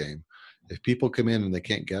collectible game, if people come in and they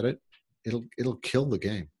can't get it, it'll kill the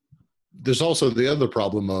game. There's also the other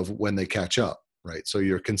problem of when they catch up, right? So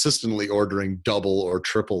you're consistently ordering double or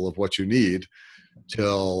triple of what you need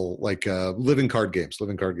till like living card games.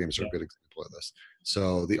 Living card games are a good example of this.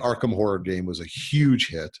 So the Arkham Horror game was a huge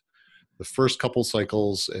hit. The first couple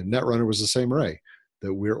cycles, and Netrunner was the same way,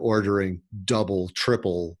 that we're ordering double,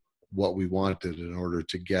 triple what we wanted in order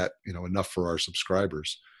to get enough for our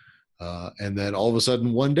subscribers. And then all of a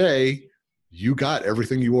sudden one day you got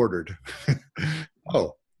everything you ordered.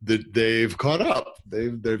 Oh, they've caught up.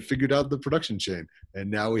 They've figured out the production chain, and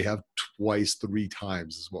now we have twice, 3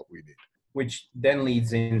 times is what we need. Which then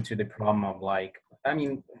leads into the problem of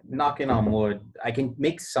knocking on wood, I can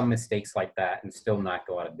make some mistakes like that and still not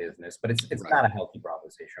go out of business, but it's right. Not a healthy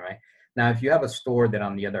proposition, right? Now, if you have a store that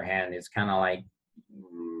on the other hand is kind of like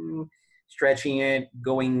stretching it,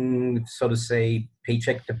 going, so to say,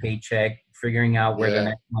 paycheck to paycheck, figuring out where the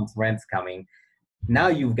next month's rent's coming, now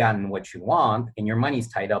you've gotten what you want and your money's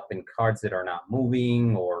tied up in cards that are not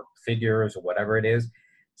moving or figures or whatever it is.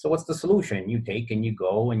 So what's the solution? You take and you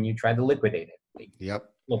go and you try to liquidate it. Yep.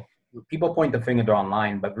 Look, people point the finger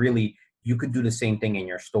online, but really you could do the same thing in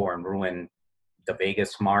your store and ruin the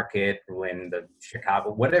Vegas market, ruin the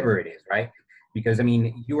Chicago, whatever it is, right? Because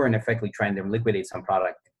you are in effect trying to liquidate some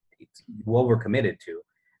product you overcommitted to.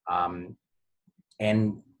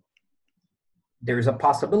 And there's a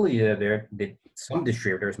possibility there that some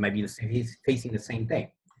distributors might be facing the same thing.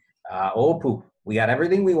 Oh, poop. We got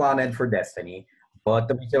everything we wanted for Destiny, but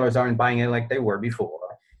the retailers aren't buying it like they were before.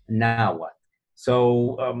 Now what?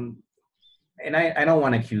 So, and I don't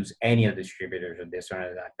want to accuse any of the distributors of this or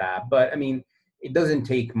anything like that, but I mean, it doesn't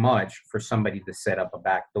take much for somebody to set up a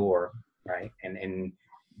back door, right? And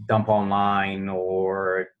dump online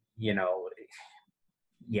or, you know,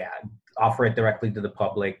 yeah, offer it directly to the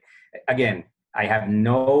public. Again, I have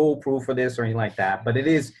no proof for this or anything like that, but it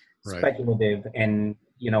is Right. speculative. And,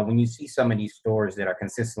 you know, when you see some of these stores that are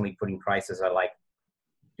consistently putting prices are like,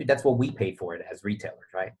 dude, that's what we pay for it as retailers,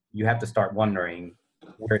 right? You have to start wondering,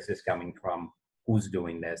 where is this coming from? Who's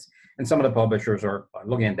doing this? And some of the publishers are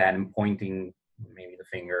looking at that and pointing maybe the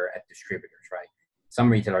finger at distributors, right?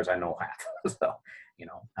 Some retailers I know have. So, you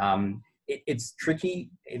know, it's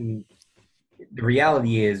tricky. And the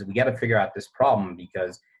reality is we got to figure out this problem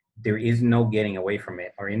because there is no getting away from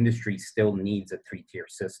it. Our industry still needs a 3-tier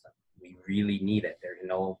system. We really need it. There's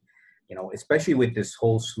no, you know, especially with this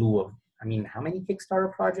whole slew of, I mean, how many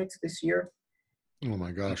Kickstarter projects this year? Oh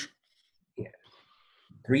my gosh. Yeah.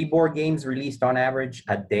 3 board games released on average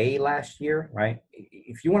a day last year, right?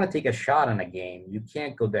 If you want to take a shot on a game, you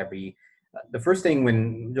can't go to every, the first thing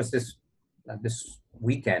when just this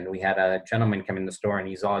weekend, we had a gentleman come in the store and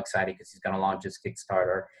he's all excited because he's going to launch his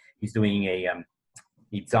Kickstarter. He's doing a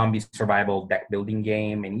zombie survival deck building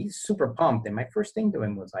game and he's super pumped. And my first thing to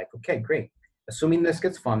him was like, okay, great. Assuming this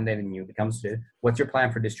gets funded and you becomes, what's your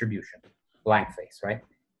plan for distribution? Blank face, right?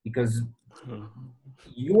 Because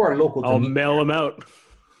you are local to I'll me. mail them out.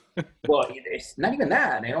 Well, it's not even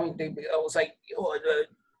that. I was like,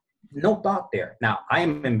 no thought there. Now, I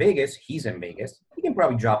am in Vegas. He's in Vegas. He can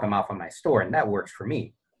probably drop him off at my store, and that works for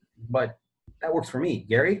me. But that works for me.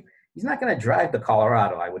 Gary, he's not going to drive to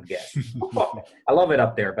Colorado, I would guess. I love it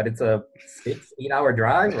up there, but it's a 6-8 hour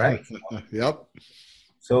drive, right? Yep.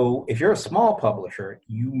 So if you're a small publisher,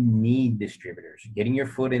 you need distributors. Getting your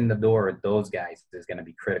foot in the door with those guys is going to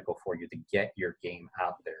be critical for you to get your game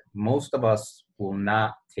out there. Most of us will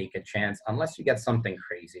not take a chance unless you get something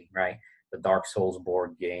crazy, right? The Dark Souls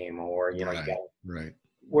board game or, you know, Right. Right.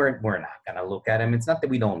 we're not going to look at them. It's not that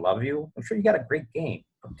we don't love you. I'm sure you got a great game,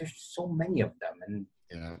 but there's so many of them and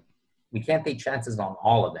Yeah. we can't take chances on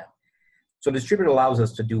all of them. So distributor allows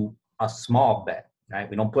us to do a small bet, right?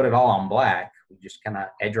 We don't put it all on black. We just kind of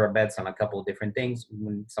edge our bets on a couple of different things.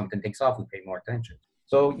 When something takes off, we pay more attention.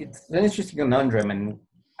 So it's an interesting conundrum, and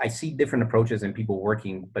I see different approaches and people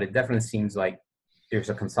working, but it definitely seems like there's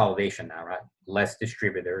a consolidation now, right? Less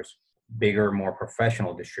distributors, bigger, more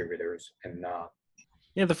professional distributors. And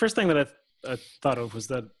Yeah, the first thing that I thought of was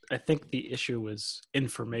that I think the issue was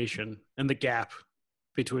information and the gap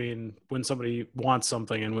between when somebody wants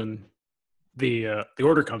something and when the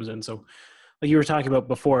order comes in. So like you were talking about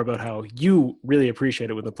before about how you really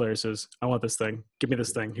appreciate it when the player says, I want this thing, give me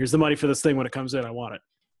this thing. Here's the money for this thing when it comes in, I want it.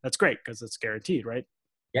 That's great because it's guaranteed, right?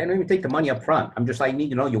 yeah, I don't even take the money up front. I'm just like, I need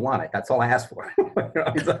to know you want it. That's all I ask for.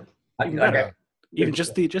 Even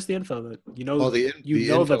just the info that you know, The you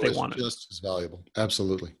know info that they is want it. just as valuable.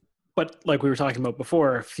 Absolutely. But like we were talking about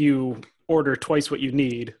before, if you order twice what you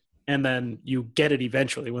need and then you get it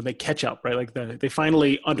eventually when they catch up, right? Like they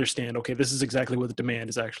finally understand, okay, this is exactly what the demand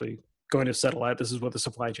is actually going to settle at. This is what the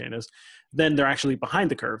supply chain is. Then they're actually behind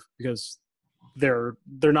the curve because they're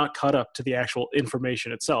not caught up to the actual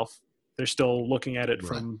information itself. They're still looking at it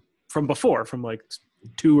from before, from like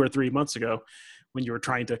 2 or 3 months ago when you were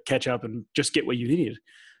trying to catch up and just get what you needed.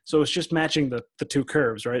 So it's just matching the two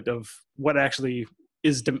curves, right? Of what actually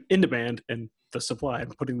is in demand and the supply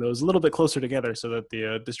and putting those a little bit closer together so that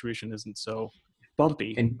the distribution isn't so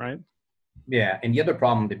bumpy, right? Yeah, and the other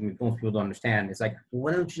problem that most people don't understand is like,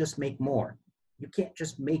 why don't you just make more? You can't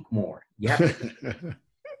just make more. You have to.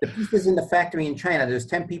 The pieces in the factory in China, there's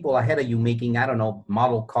 10 people ahead of you making, I don't know,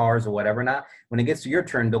 model cars or whatever. Now, when it gets to your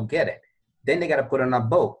turn, they'll get it. Then they got to put it on a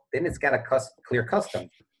boat. Then it's got to clear customs.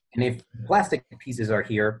 And if plastic pieces are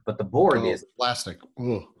here, but the board is plastic.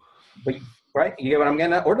 Ugh. But, right? You get what I'm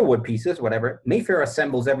getting at? Or the wood pieces, whatever. Mayfair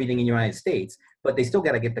assembles everything in the United States, but they still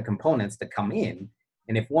got to get the components to come in.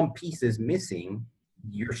 And if one piece is missing,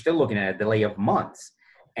 you're still looking at a delay of months.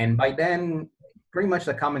 And by then, pretty much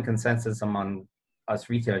the common consensus among us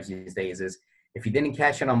retailers these days is if you didn't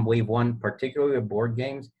cash in on wave 1, particularly with board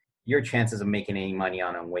games, your chances of making any money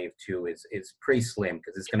on wave 2 is pretty slim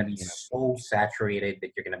because it's going to be so saturated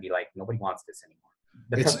that you're going to be like, nobody wants this anymore.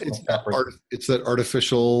 It's that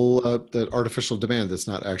artificial demand that's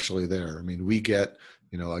not actually there. I mean, we get,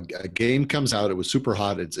 a game comes out, it was super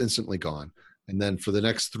hot, it's instantly gone. And then for the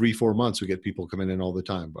next 3-4 months, we get people coming in all the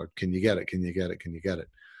time. Can you get it? Can you get it? Can you get it?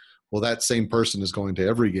 Well, that same person is going to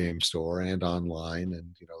every game store and online,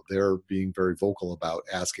 and they're being very vocal about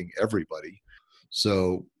asking everybody.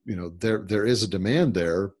 So there is a demand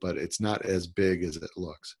there, but it's not as big as it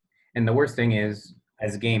looks. And the worst thing is,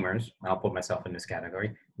 as gamers, I'll put myself in this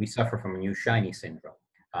category, we suffer from a new shiny syndrome.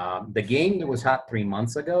 The game that was hot 3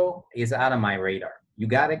 months ago is out of my radar. You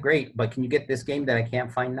got it, great, but can you get this game that I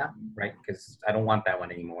can't find now, right? Because I don't want that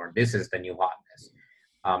one anymore. This is the new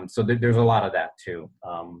hotness. So there's a lot of that too.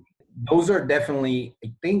 Those are definitely,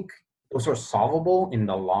 I think, those are solvable in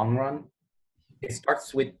the long run. It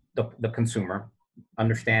starts with the consumer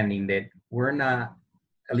understanding that we're not,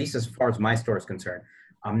 at least as far as my store is concerned,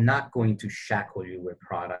 I'm not going to shackle you with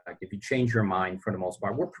product. If you change your mind, for the most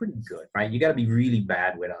part, we're pretty good, right? You got to be really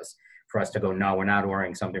bad with us for us to go, no, we're not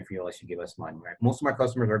ordering something for you unless you give us money, right? Most of my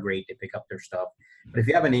customers are great. They pick up their stuff. But if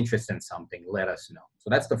you have an interest in something, let us know. So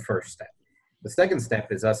that's the first step. The second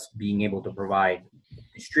step is us being able to provide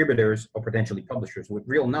distributors or potentially publishers with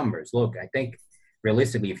real numbers. Look, I think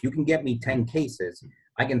realistically, if you can get me 10 cases,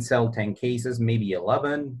 I can sell 10 cases, maybe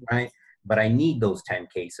 11, right? But I need those 10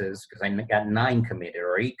 cases because I got 9 committed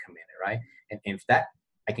or 8 committed, right? And if that,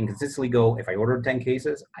 I can consistently go, if I order 10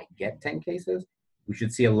 cases, I get 10 cases, we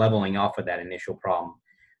should see a leveling off of that initial problem.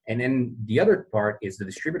 And then the other part is the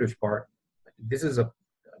distributor's part. This is a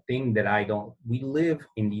thing that we live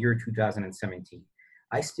in the year 2017.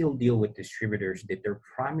 I still deal with distributors that their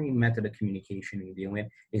primary method of communication in dealing with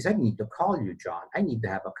is I need to call you, John. I need to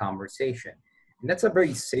have a conversation. And that's a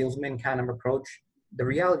very salesman kind of approach. The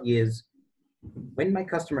reality is when my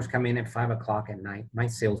customers come in at 5 o'clock at night, my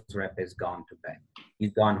sales rep has gone to bed.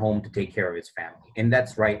 He's gone home to take care of his family. And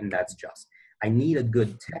that's right and that's just. I need a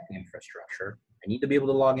good tech infrastructure. I need to be able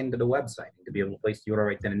to log into the website and to be able to place the order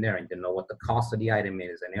right then and there and to know what the cost of the item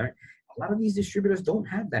is. And a lot of these distributors don't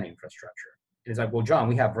have that infrastructure. And it's like, well, John,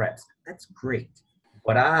 we have reps. That's great.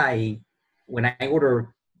 But when I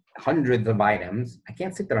order hundreds of items, I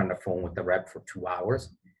can't sit there on the phone with the rep for 2 hours.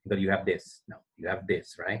 But you have this. No, you have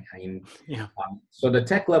this, right? I mean, yeah. So the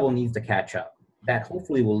tech level needs to catch up. That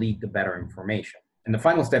hopefully will lead to better information. And the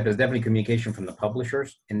final step is definitely communication from the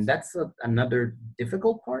publishers. And that's another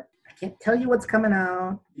difficult part. I can't tell you what's coming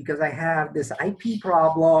out because I have this IP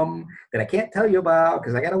problem that I can't tell you about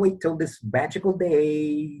because I got to wait till this magical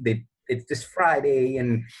day that it's this Friday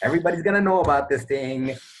and everybody's going to know about this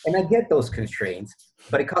thing. And I get those constraints,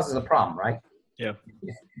 but it causes a problem, right? Yeah.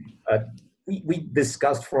 We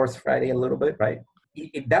discussed Force Friday a little bit, right?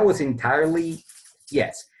 That was entirely,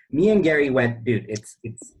 yes. Me and Gary went, dude, it's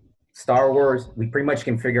Star Wars. We pretty much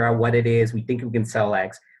can figure out what it is. We think we can sell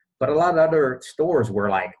X. But a lot of other stores were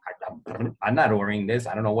like, I'm not ordering this.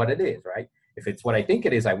 I don't know what it is, right? If it's what I think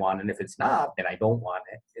it is, I want it. And if it's not, then I don't want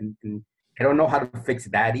it. And I don't know how to fix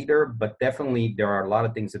that either, but definitely there are a lot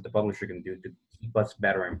of things that the publisher can do to keep us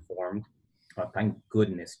better informed. Thank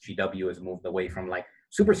goodness GW has moved away from like,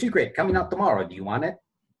 super secret, coming out tomorrow, do you want it?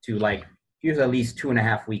 To like, here's at least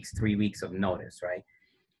 2.5 weeks, 3 weeks of notice, right?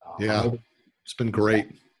 Yeah, it's been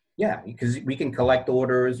great. Yeah, because we can collect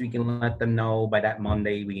orders, we can let them know by that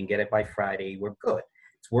Monday, we can get it by Friday, we're good.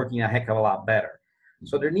 It's working a heck of a lot better.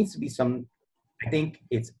 So there needs to be I think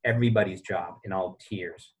it's everybody's job in all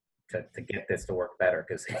tiers to get this to work better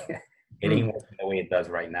because it ain't working the way it does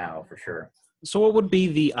right now, for sure. So what would be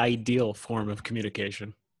the ideal form of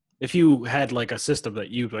communication? If you had like a system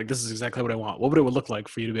that you like, this is exactly what I want, what would it look like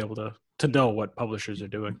for you to be able to know what publishers are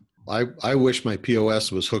doing? I wish my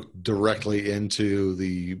POS was hooked directly into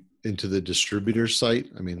the distributor's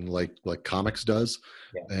site. I mean, like Comics does.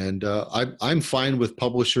 Yeah. And I'm fine with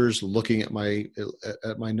publishers looking at my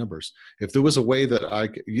numbers. If there was a way that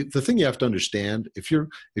the thing you have to understand, if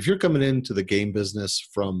you're coming into the game business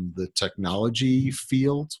from the technology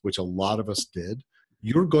field, which a lot of us did,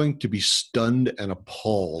 you're going to be stunned and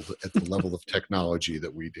appalled at the level of technology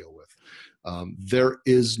that we deal with. There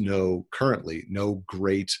is currently no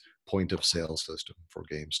great point of sale system for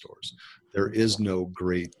game stores. There is no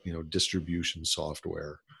great, distribution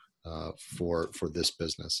software for this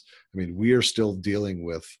business. I mean, we are still dealing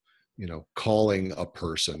with, calling a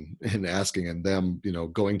person and asking and them,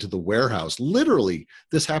 going to the warehouse. Literally,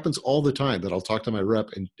 this happens all the time that I'll talk to my rep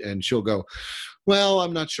and she'll go, well,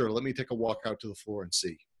 I'm not sure. Let me take a walk out to the floor and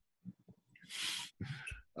see.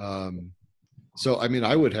 So, I mean,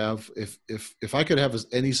 I would have, if I could have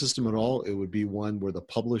any system at all, it would be one where the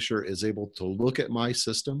publisher is able to look at my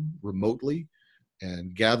system remotely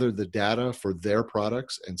and gather the data for their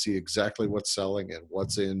products and see exactly what's selling and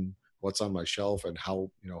what's on my shelf and how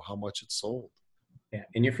much it's sold. Yeah,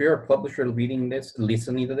 and if you're a publisher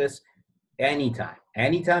listening to this,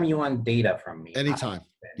 anytime you want data from me. Anytime.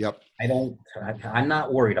 Yep. I'm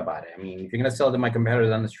not worried about it. I mean, if you're going to sell to my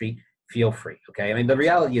competitors on the street, feel free. Okay. I mean, the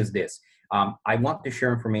reality is this. I want to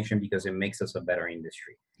share information because it makes us a better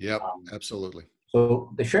industry. Yep, absolutely.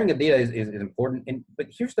 So the sharing of data is important. But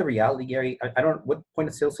here's the reality, Gary. I don't, what point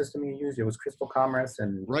of sale system you use? It was Crystal Commerce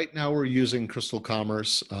and. Right now we're using Crystal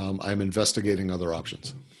Commerce. I'm investigating other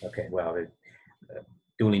options. Okay, well,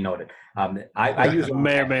 duly noted. I use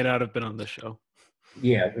may or may not have been on this show.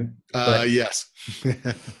 Yeah. But yes.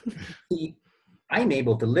 see, I'm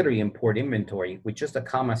able to literally import inventory with just a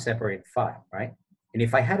comma separated file, right? And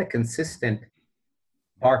if I had a consistent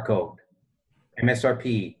barcode,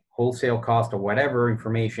 MSRP, wholesale cost, or whatever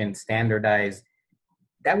information standardized,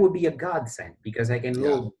 that would be a godsend because I can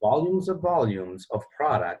load volumes of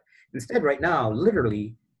product. Instead, right now,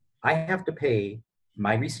 literally, I have to pay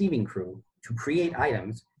my receiving crew to create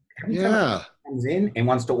items. Every time it comes in and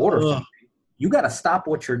wants to order something, you got to stop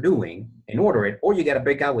what you're doing and order it, or you got to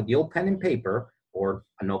break out with the old pen and paper or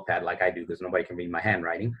a notepad like I do because nobody can read my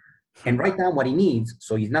handwriting and write down what he needs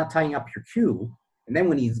so he's not tying up your queue. And then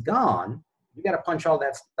when he's gone, you got to punch all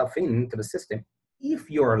that stuff into the system. If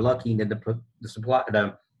you're lucky that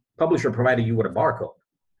the publisher provided you with a barcode,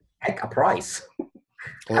 heck, a price.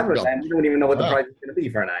 Half of the time, you don't even know what the price is going to be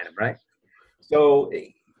for an item, right? So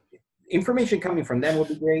information coming from them would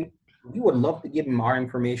be great. We would love to give them our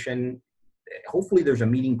information. Hopefully there's a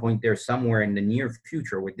meeting point there somewhere in the near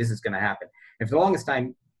future where this is going to happen. And for the longest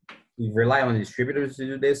time, we rely on the distributors to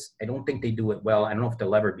do this. I don't think they do it well. I don't know if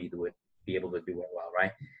they'll ever be able to do it well,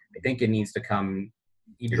 right? I think it needs to come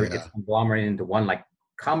either it gets conglomerated into one, like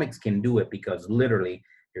comics can do it because literally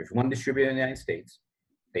there's one distributor in the United States.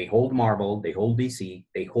 They hold Marvel, they hold DC,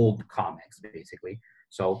 they hold comics basically.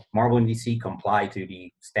 So Marvel and DC comply to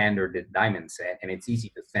the standard Diamond set, and it's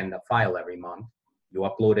easy to send a file every month. You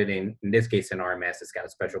upload it in this case, in RMS, it's got a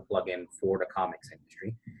special plugin for the comics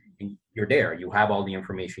industry. And you're there, you have all the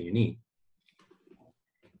information you need.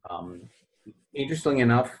 Interestingly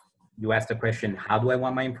enough, you asked the question, how do I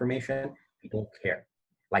want my information? I don't care.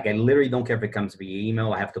 Like I literally don't care if it comes via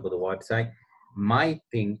email, I have to go to the website. My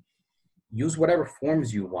thing, use whatever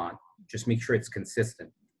forms you want, just make sure it's consistent.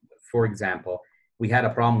 For example, we had a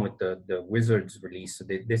problem with the Wizards release. So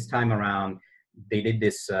this time around, they did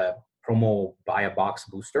this promo buy a box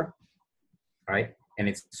booster, right? And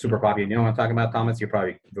it's super popular. You know what I'm talking about, Thomas? You're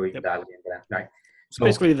probably really dialed into that, right? So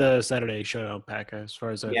basically the Saturday Showdown pack, as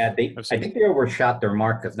far as I think they overshot their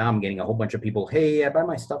mark because now I'm getting a whole bunch of people, hey, I buy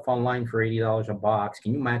my stuff online for $80 a box.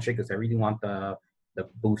 Can you match it? Because I really want the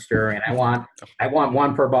booster, and I want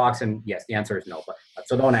one per box. And yes, the answer is no. But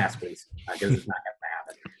so don't ask, please, because it's not going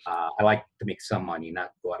to happen. I like to make some money,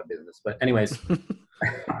 not go out of business. But anyways,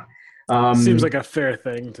 seems like a fair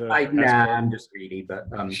thing to. I'm just greedy, but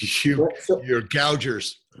you're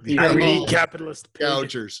gougers. Greedy capitalist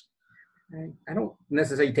gougers. I don't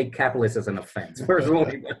necessarily take capitalist as an offense,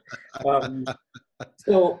 personally.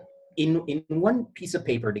 So in one piece of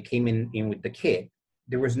paper that came in with the kit,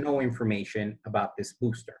 there was no information about this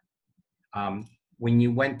booster. When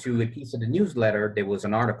you went to a piece of the newsletter, there was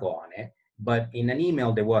an article on it, but in an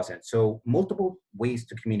email, there wasn't. So multiple ways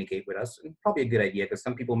to communicate with us, and probably a good idea because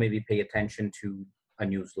some people maybe pay attention to a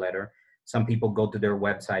newsletter. Some people go to their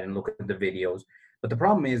website and look at the videos. But the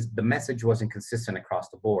problem is the message wasn't consistent across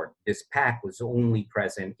the board. This pack was only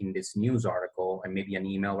present in this news article and maybe an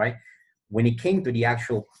email, right? When it came to the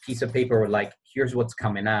actual piece of paper, like, here's what's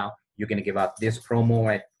coming out. You're going to give out this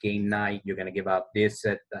promo at game night. You're going to give out this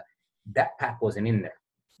at that pack wasn't in there.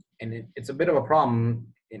 And it's a bit of a problem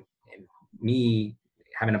in me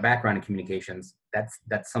having a background in communications.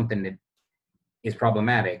 That's something that is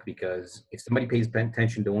problematic because if somebody pays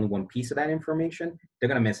attention to only one piece of that information, they're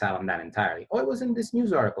going to miss out on that entirely. Oh, it was in this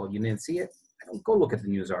news article. You didn't see it? I don't go look at the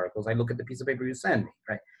news articles. I look at the piece of paper you send me,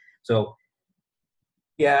 right? So,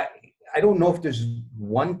 yeah, I don't know if there's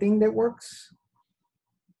one thing that works.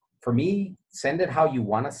 For me, send it how you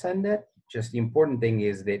want to send it. Just the important thing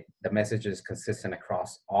is that the message is consistent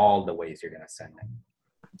across all the ways you're going to send it.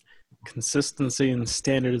 Consistency and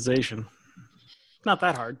standardization. Not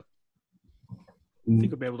that hard. I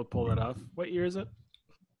think we'll be able to pull that off. What year is it?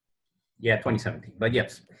 Yeah, 2017. But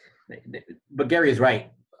yes, but Gary is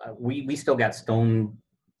right. We still got stone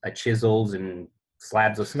chisels and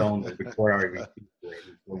slabs of stone to record our reviews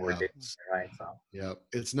when we're doing it, right? So yeah,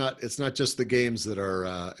 it's not just the games that are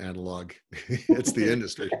analog; it's the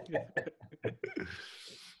industry.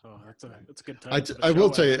 Oh, that's a good time. I will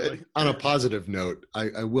tell you, on a positive note,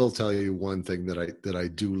 I will tell you one thing that I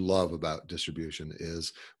do love about distribution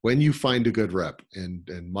is when you find a good rep, and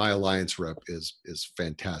my Alliance rep is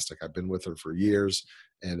fantastic. I've been with her for years,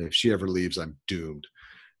 and if she ever leaves, I'm doomed.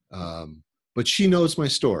 But she knows my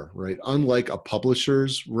store, right? Unlike a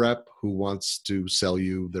publisher's rep who wants to sell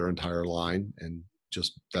you their entire line and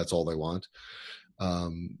just that's all they want.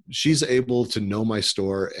 she's able to know my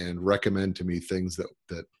store and recommend to me things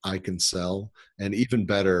that I can sell, and even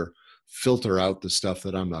better, filter out the stuff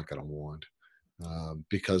that I'm not going to want.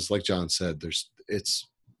 Because like John said,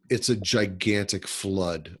 it's a gigantic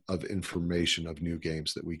flood of information of new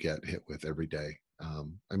games that we get hit with every day.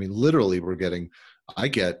 I mean, literally I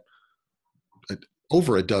get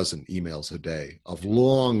over a dozen emails a day of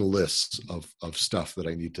long lists of stuff that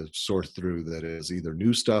I need to sort through that is either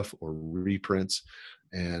new stuff or reprints.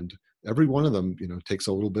 And every one of them, takes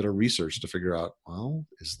a little bit of research to figure out, well,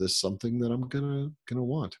 is this something that I'm gonna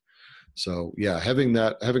want? So yeah, having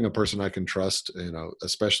a person I can trust,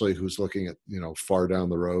 especially who's looking at, far down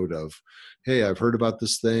the road of, hey, I've heard about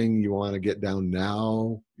this thing. You want to get down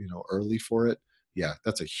now, early for it. Yeah,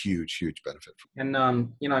 that's a huge, huge benefit. And,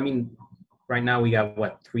 right now we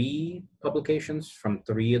got 3 publications from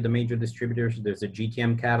 3 of the major distributors. There's a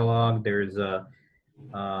GTM catalog. There's a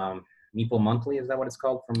Meeple Monthly. Is that what it's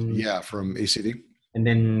called? From ACD. And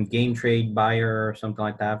then Game Trade Buyer or something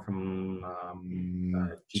like that from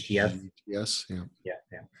GTS. Yes, yeah. Yeah.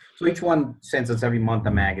 So each one sends us every month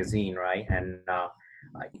a magazine, right? And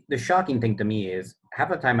the shocking thing to me is half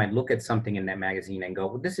the time I look at something in that magazine and go,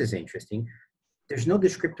 well, this is interesting. There's no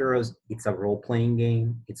descriptor as it's a role-playing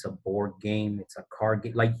game, it's a board game, it's a card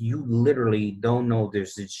game. Like, you literally don't know.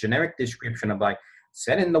 There's this generic description of, like,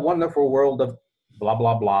 set in the wonderful world of blah,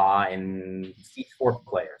 blah, blah, and seats 4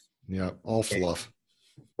 players. Yeah, all fluff.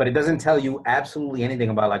 But it doesn't tell you absolutely anything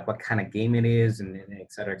about, like, what kind of game it is, and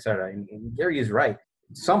et cetera, et cetera. And Gary is right.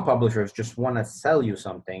 Some publishers just want to sell you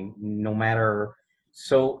something no matter.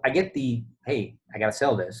 So I get hey, I got to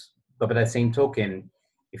sell this. But by that same token,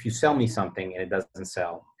 if you sell me something and it doesn't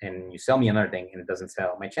sell, and you sell me another thing and it doesn't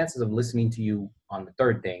sell, my chances of listening to you on the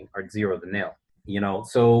third thing are 0 to nil.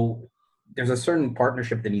 So there's a certain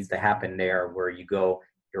partnership that needs to happen there where you go,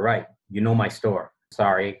 you're right, my store.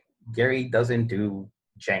 Sorry, Gary doesn't do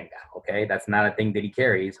Jenga, okay? That's not a thing that he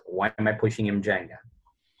carries. Why am I pushing him Jenga?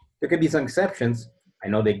 There could be some exceptions. I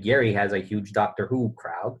know that Gary has a huge Doctor Who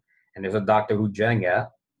crowd, and there's a Doctor Who Jenga.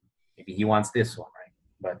 Maybe he wants this one,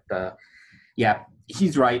 right? But yeah,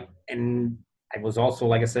 he's right. And I was also,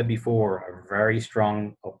 like I said before, a very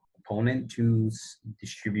strong opponent to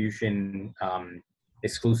distribution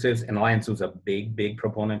exclusives. And Alliance was a big, big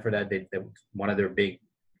proponent for that. One of their big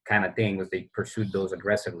kind of thing was they pursued those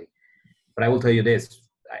aggressively. But I will tell you this,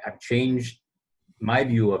 I've changed my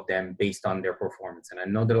view of them based on their performance. And I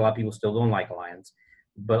know that a lot of people still don't like Alliance,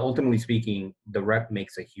 but ultimately speaking, the rep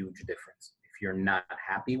makes a huge difference. If you're not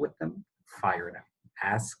happy with them, fire them.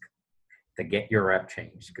 Ask to get your rep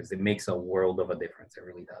changed, because it makes a world of a difference. It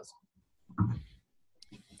really does.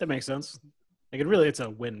 That makes sense. It's a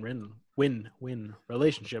win-win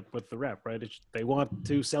relationship with the rep, right? They want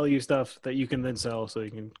to sell you stuff that you can then sell so you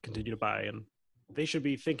can continue to buy, and they should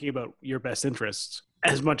be thinking about your best interests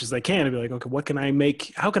as much as they can and be like, okay,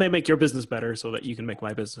 how can I make your business better so that you can make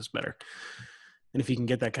my business better? And if you can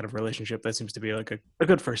get that kind of relationship, that seems to be like a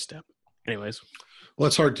good first step. Anyways. Well,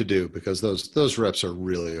 it's hard to do because those reps are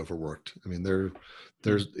really overworked. I mean,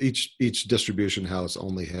 there's each distribution house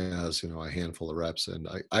only has, a handful of reps, and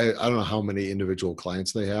I don't know how many individual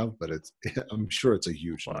clients they have, but I'm sure it's a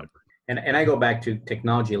huge number. And I go back to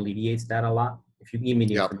technology alleviates that a lot. If you give me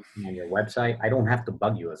the information on your website, I don't have to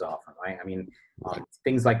bug you as often, right? I mean,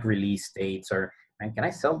 things like release dates or, can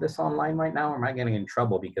I sell this online right now? Or am I getting in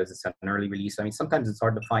trouble because it's an early release? I mean, sometimes it's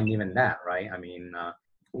hard to find even that, right? I mean,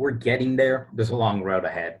 we're getting there. There's a long road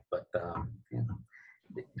ahead, but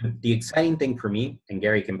the exciting thing for me, and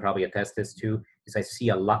Gary can probably attest this too, is I see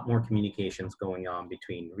a lot more communications going on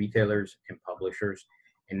between retailers and publishers,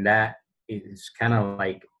 and that is kind of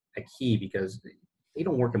like a key because they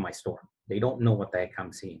don't work in my store. They don't know what the heck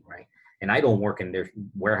I'm seeing, right? And I don't work in their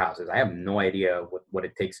warehouses. I have no idea what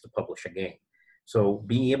it takes to publish a game. So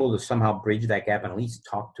being able to somehow bridge that gap and at least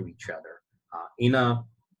talk to each other in a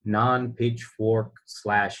non-pitchfork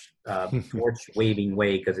 / torch waving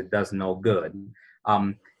way, because it does no good.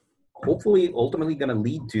 Hopefully, ultimately going to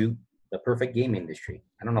lead to the perfect game industry.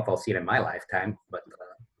 I don't know if I'll see it in my lifetime, but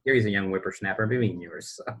Gary's a young whippersnapper, maybe in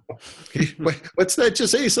yours. So. What's that you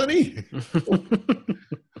say, Sonny?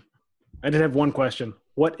 I did have one question.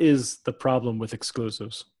 What is the problem with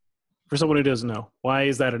exclusives? For someone who doesn't know, why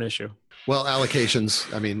is that an issue? Well,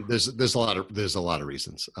 allocations. I mean, there's a lot of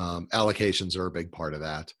reasons. Allocations are a big part of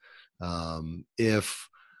that. If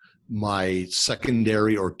my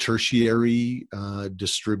secondary or tertiary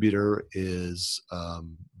distributor is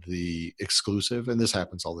the exclusive, and this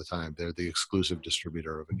happens all the time, they're the exclusive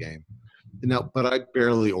distributor of a game. Now, but I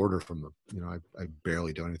barely order from them. I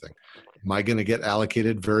barely do anything. Am I going to get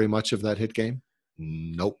allocated very much of that hit game?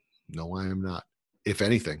 Nope. No, I am not. if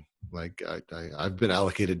anything. Like I've been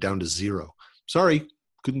allocated down to 0. Sorry,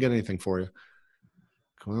 couldn't get anything for you.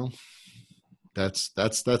 Well, that's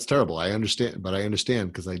terrible. I understand, but I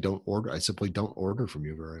understand because I simply don't order from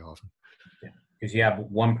you very often. Because you have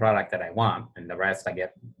one product that I want and the rest I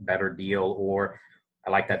get better deal, or I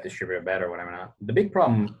like that distributor better, whatever. Not. The big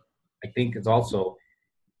problem I think is also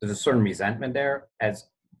there's a certain resentment there. As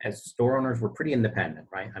store owners, we're pretty independent,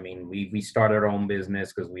 right? I mean, we started our own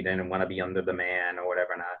business because we didn't want to be under the man or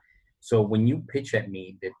whatever not. So when you pitch at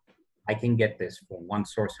me that I can get this from one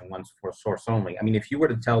source and one source only, I mean, if you were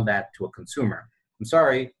to tell that to a consumer, I'm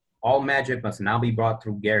sorry, all magic must now be brought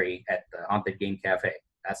through Gary at the Haunted Game Cafe.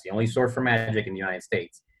 That's the only source for magic in the United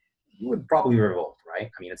States. You would probably revolt, right?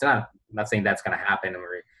 I mean, I'm not saying that's going to happen,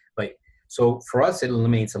 but so for us, it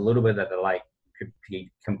eliminates a little bit of the like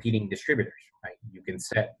competing distributors, right? You can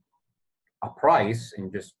set a price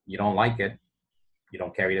and just, you don't like it, you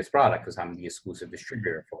don't carry this product because I'm the exclusive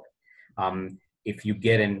distributor for it. If you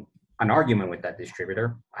get in an argument with that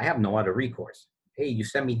distributor, I have no other recourse. Hey, you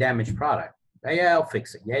send me damaged product. Yeah, I'll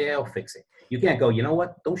fix it. Yeah, I'll fix it. You can't go, you know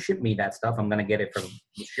what? Don't ship me that stuff. I'm going to get it from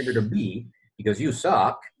distributor B because you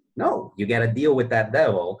suck. No, you got to deal with that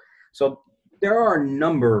devil. So there are a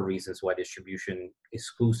number of reasons why distribution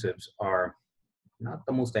exclusives are not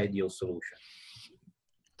the most ideal solution.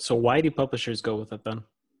 So why do publishers go with it then?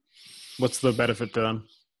 What's the benefit to them?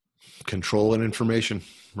 Control and information,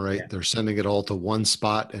 right? Yeah. They're sending it all to one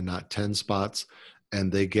spot and not 10 spots.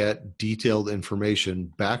 And they get detailed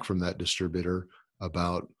information back from that distributor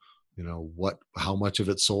about, how much of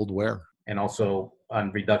it sold where. And also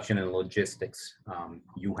on reduction in logistics.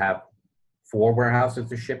 You have 4 warehouses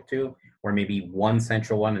to ship to, or maybe one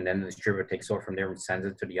central one, and then the distributor takes over from there and sends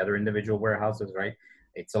it to the other individual warehouses, right?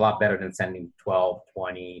 It's a lot better than sending 12,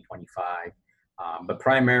 20, 25. But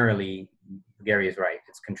primarily, Gary is right.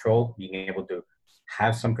 It's control, being able to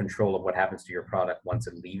have some control of what happens to your product once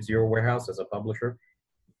it leaves your warehouse as a publisher.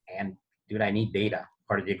 And dude, I need data.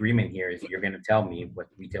 Part of the agreement here is you're going to tell me what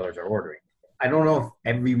retailers are ordering. I don't know if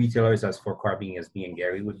every retailer is as forthcoming as me and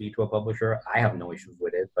Gary would be to a publisher. I have no issues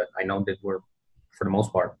with it, but I know that we're, for the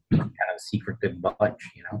most part, kind of a secretive bunch,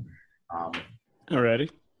 Alrighty.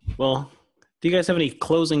 Well, do you guys have any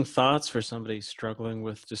closing thoughts for somebody struggling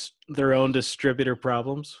with just their own distributor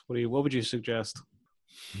problems? What would you suggest?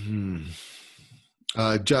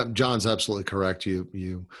 John's absolutely correct.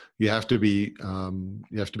 You have to be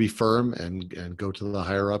firm and go to the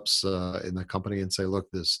higher ups in the company and say, look,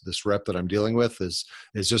 this rep that I'm dealing with is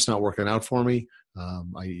just not working out for me.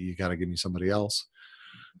 You got to give me somebody else.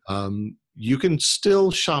 You can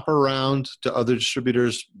still shop around to other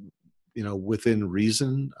distributors, within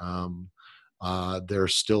reason. There are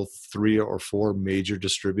still 3 or 4 major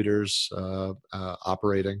distributors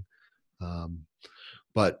operating,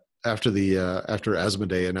 but after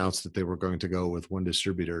Asmodee announced that they were going to go with one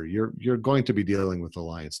distributor, you're going to be dealing with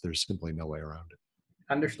Alliance. There's simply no way around it.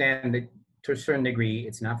 Understand that to a certain degree,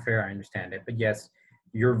 it's not fair. I understand it, but yes,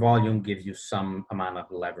 your volume gives you some amount of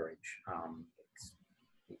leverage.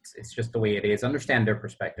 It's just the way it is. Understand their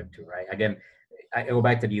perspective too, right? Again, I go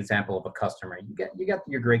back to the example of a customer. You got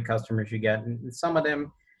your great customers. You get, and some of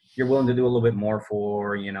them you're willing to do a little bit more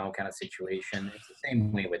for, kind of situation. It's the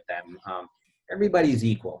same way with them. Everybody's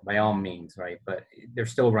equal by all means, right? But they're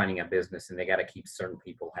still running a business and they got to keep certain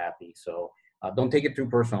people happy. So don't take it too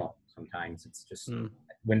personal. Sometimes it's just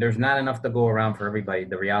when there's not enough to go around for everybody,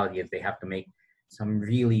 the reality is they have to make some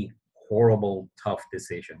really horrible, tough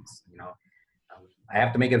decisions. I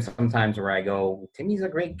have to make it sometimes where I go, Timmy's a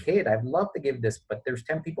great kid. I'd love to give this, but there's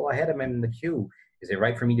 10 people ahead of him in the queue. Is it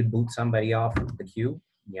right for me to boot somebody off the queue?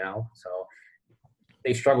 So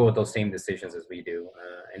they struggle with those same decisions as we do.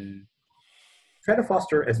 And try to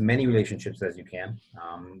foster as many relationships as you can.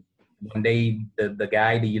 One day, the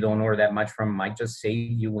guy that you don't order that much from might just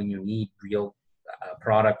save you when you need real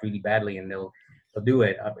product really badly, and they'll do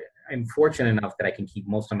it. I'm fortunate enough that I can keep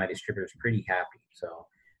most of my distributors pretty happy. So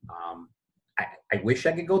I wish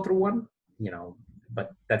I could go through one,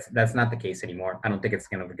 but that's not the case anymore. I don't think it's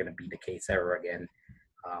going to be the case ever again.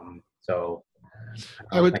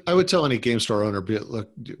 I would tell any game store owner,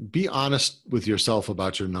 be honest with yourself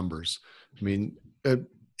about your numbers. I mean,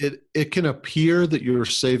 it can appear that you're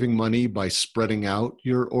saving money by spreading out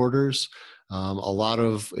your orders.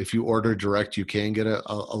 If you order direct, you can get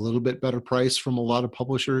a little bit better price from a lot of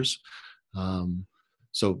publishers.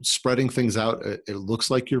 So spreading things out, it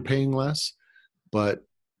looks like you're paying less, but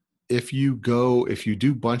if you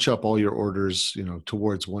do bunch up all your orders,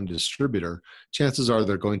 towards one distributor, chances are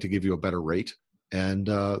they're going to give you a better rate, and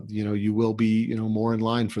you will be more in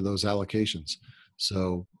line for those allocations.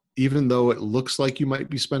 So even though it looks like you might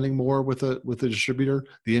be spending more with a distributor,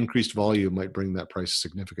 the increased volume might bring that price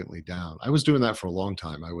significantly down. I was doing that for a long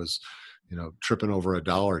time. I was, tripping over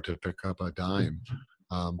 $1 to pick up a dime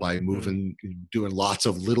by doing lots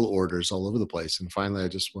of little orders all over the place. And finally, I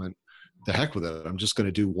just went, the heck with it. I'm just going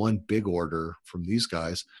to do one big order from these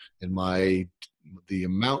guys, and the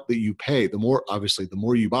amount that you pay, the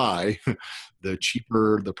more you buy, the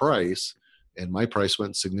cheaper the price. And my price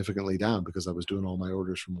went significantly down because I was doing all my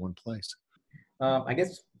orders from one place. I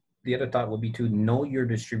guess the other thought would be to know your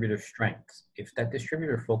distributor's strengths. If that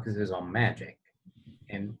distributor focuses on Magic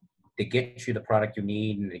and they get you the product you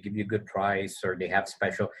need and they give you a good price, or they have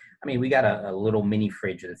special, we got a little mini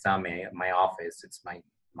fridge that's on my office. It's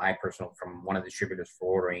my personal, from one of the distributors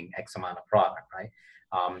for ordering X amount of product, right?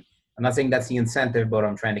 I'm not saying that's the incentive, but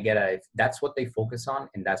I'm trying to get at, if that's what they focus on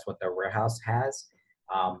and that's what their warehouse has,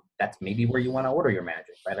 that's maybe where you want to order your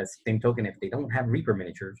Magic. By the same token, if they don't have Reaper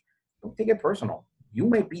miniatures, don't take it personal. You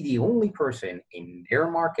might be the only person in their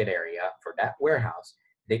market area for that warehouse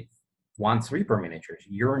that wants Reaper miniatures.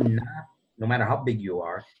 You're not, no matter how big you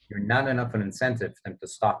are, you're not enough an incentive for them to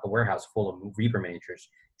stock a warehouse full of Reaper miniatures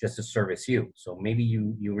just to service you. So maybe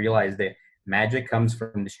you realize that Magic comes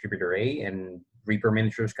from distributor A and Reaper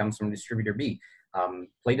miniatures comes from distributor B.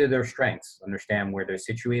 Play to their strengths, understand where they're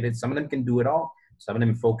situated. Some of them can do it all. Some of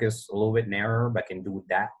them focus a little bit narrower, but can do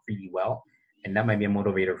that really well. And that might be a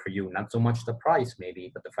motivator for you. Not so much the price,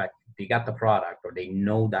 maybe, but the fact they got the product or they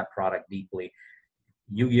know that product deeply.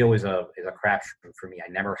 Yu-Gi-Oh! is a crapshoot for me.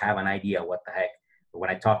 I never have an idea what the heck. But when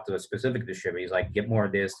I talk to a specific distributor, he's like, get more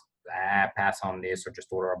of this, pass on this, or just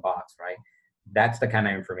order a box, right? That's the kind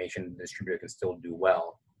of information the distributor can still do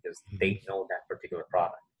well because they know that particular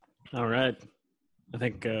product. All right. I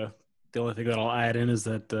think the only thing that I'll add in is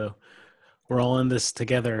that we're all in this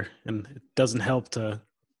together, and it doesn't help to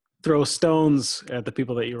throw stones at the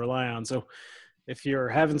people that you rely on. So if you're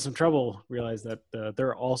having some trouble, realize that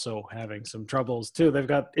they're also having some troubles too. They've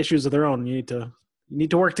got issues of their own. You need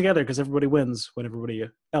to work together because everybody wins when everybody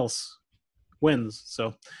else wins. So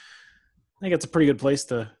I think it's a pretty good place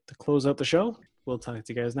to close out the show. We'll talk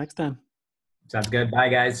to you guys next time. Sounds good. Bye,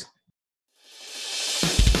 guys.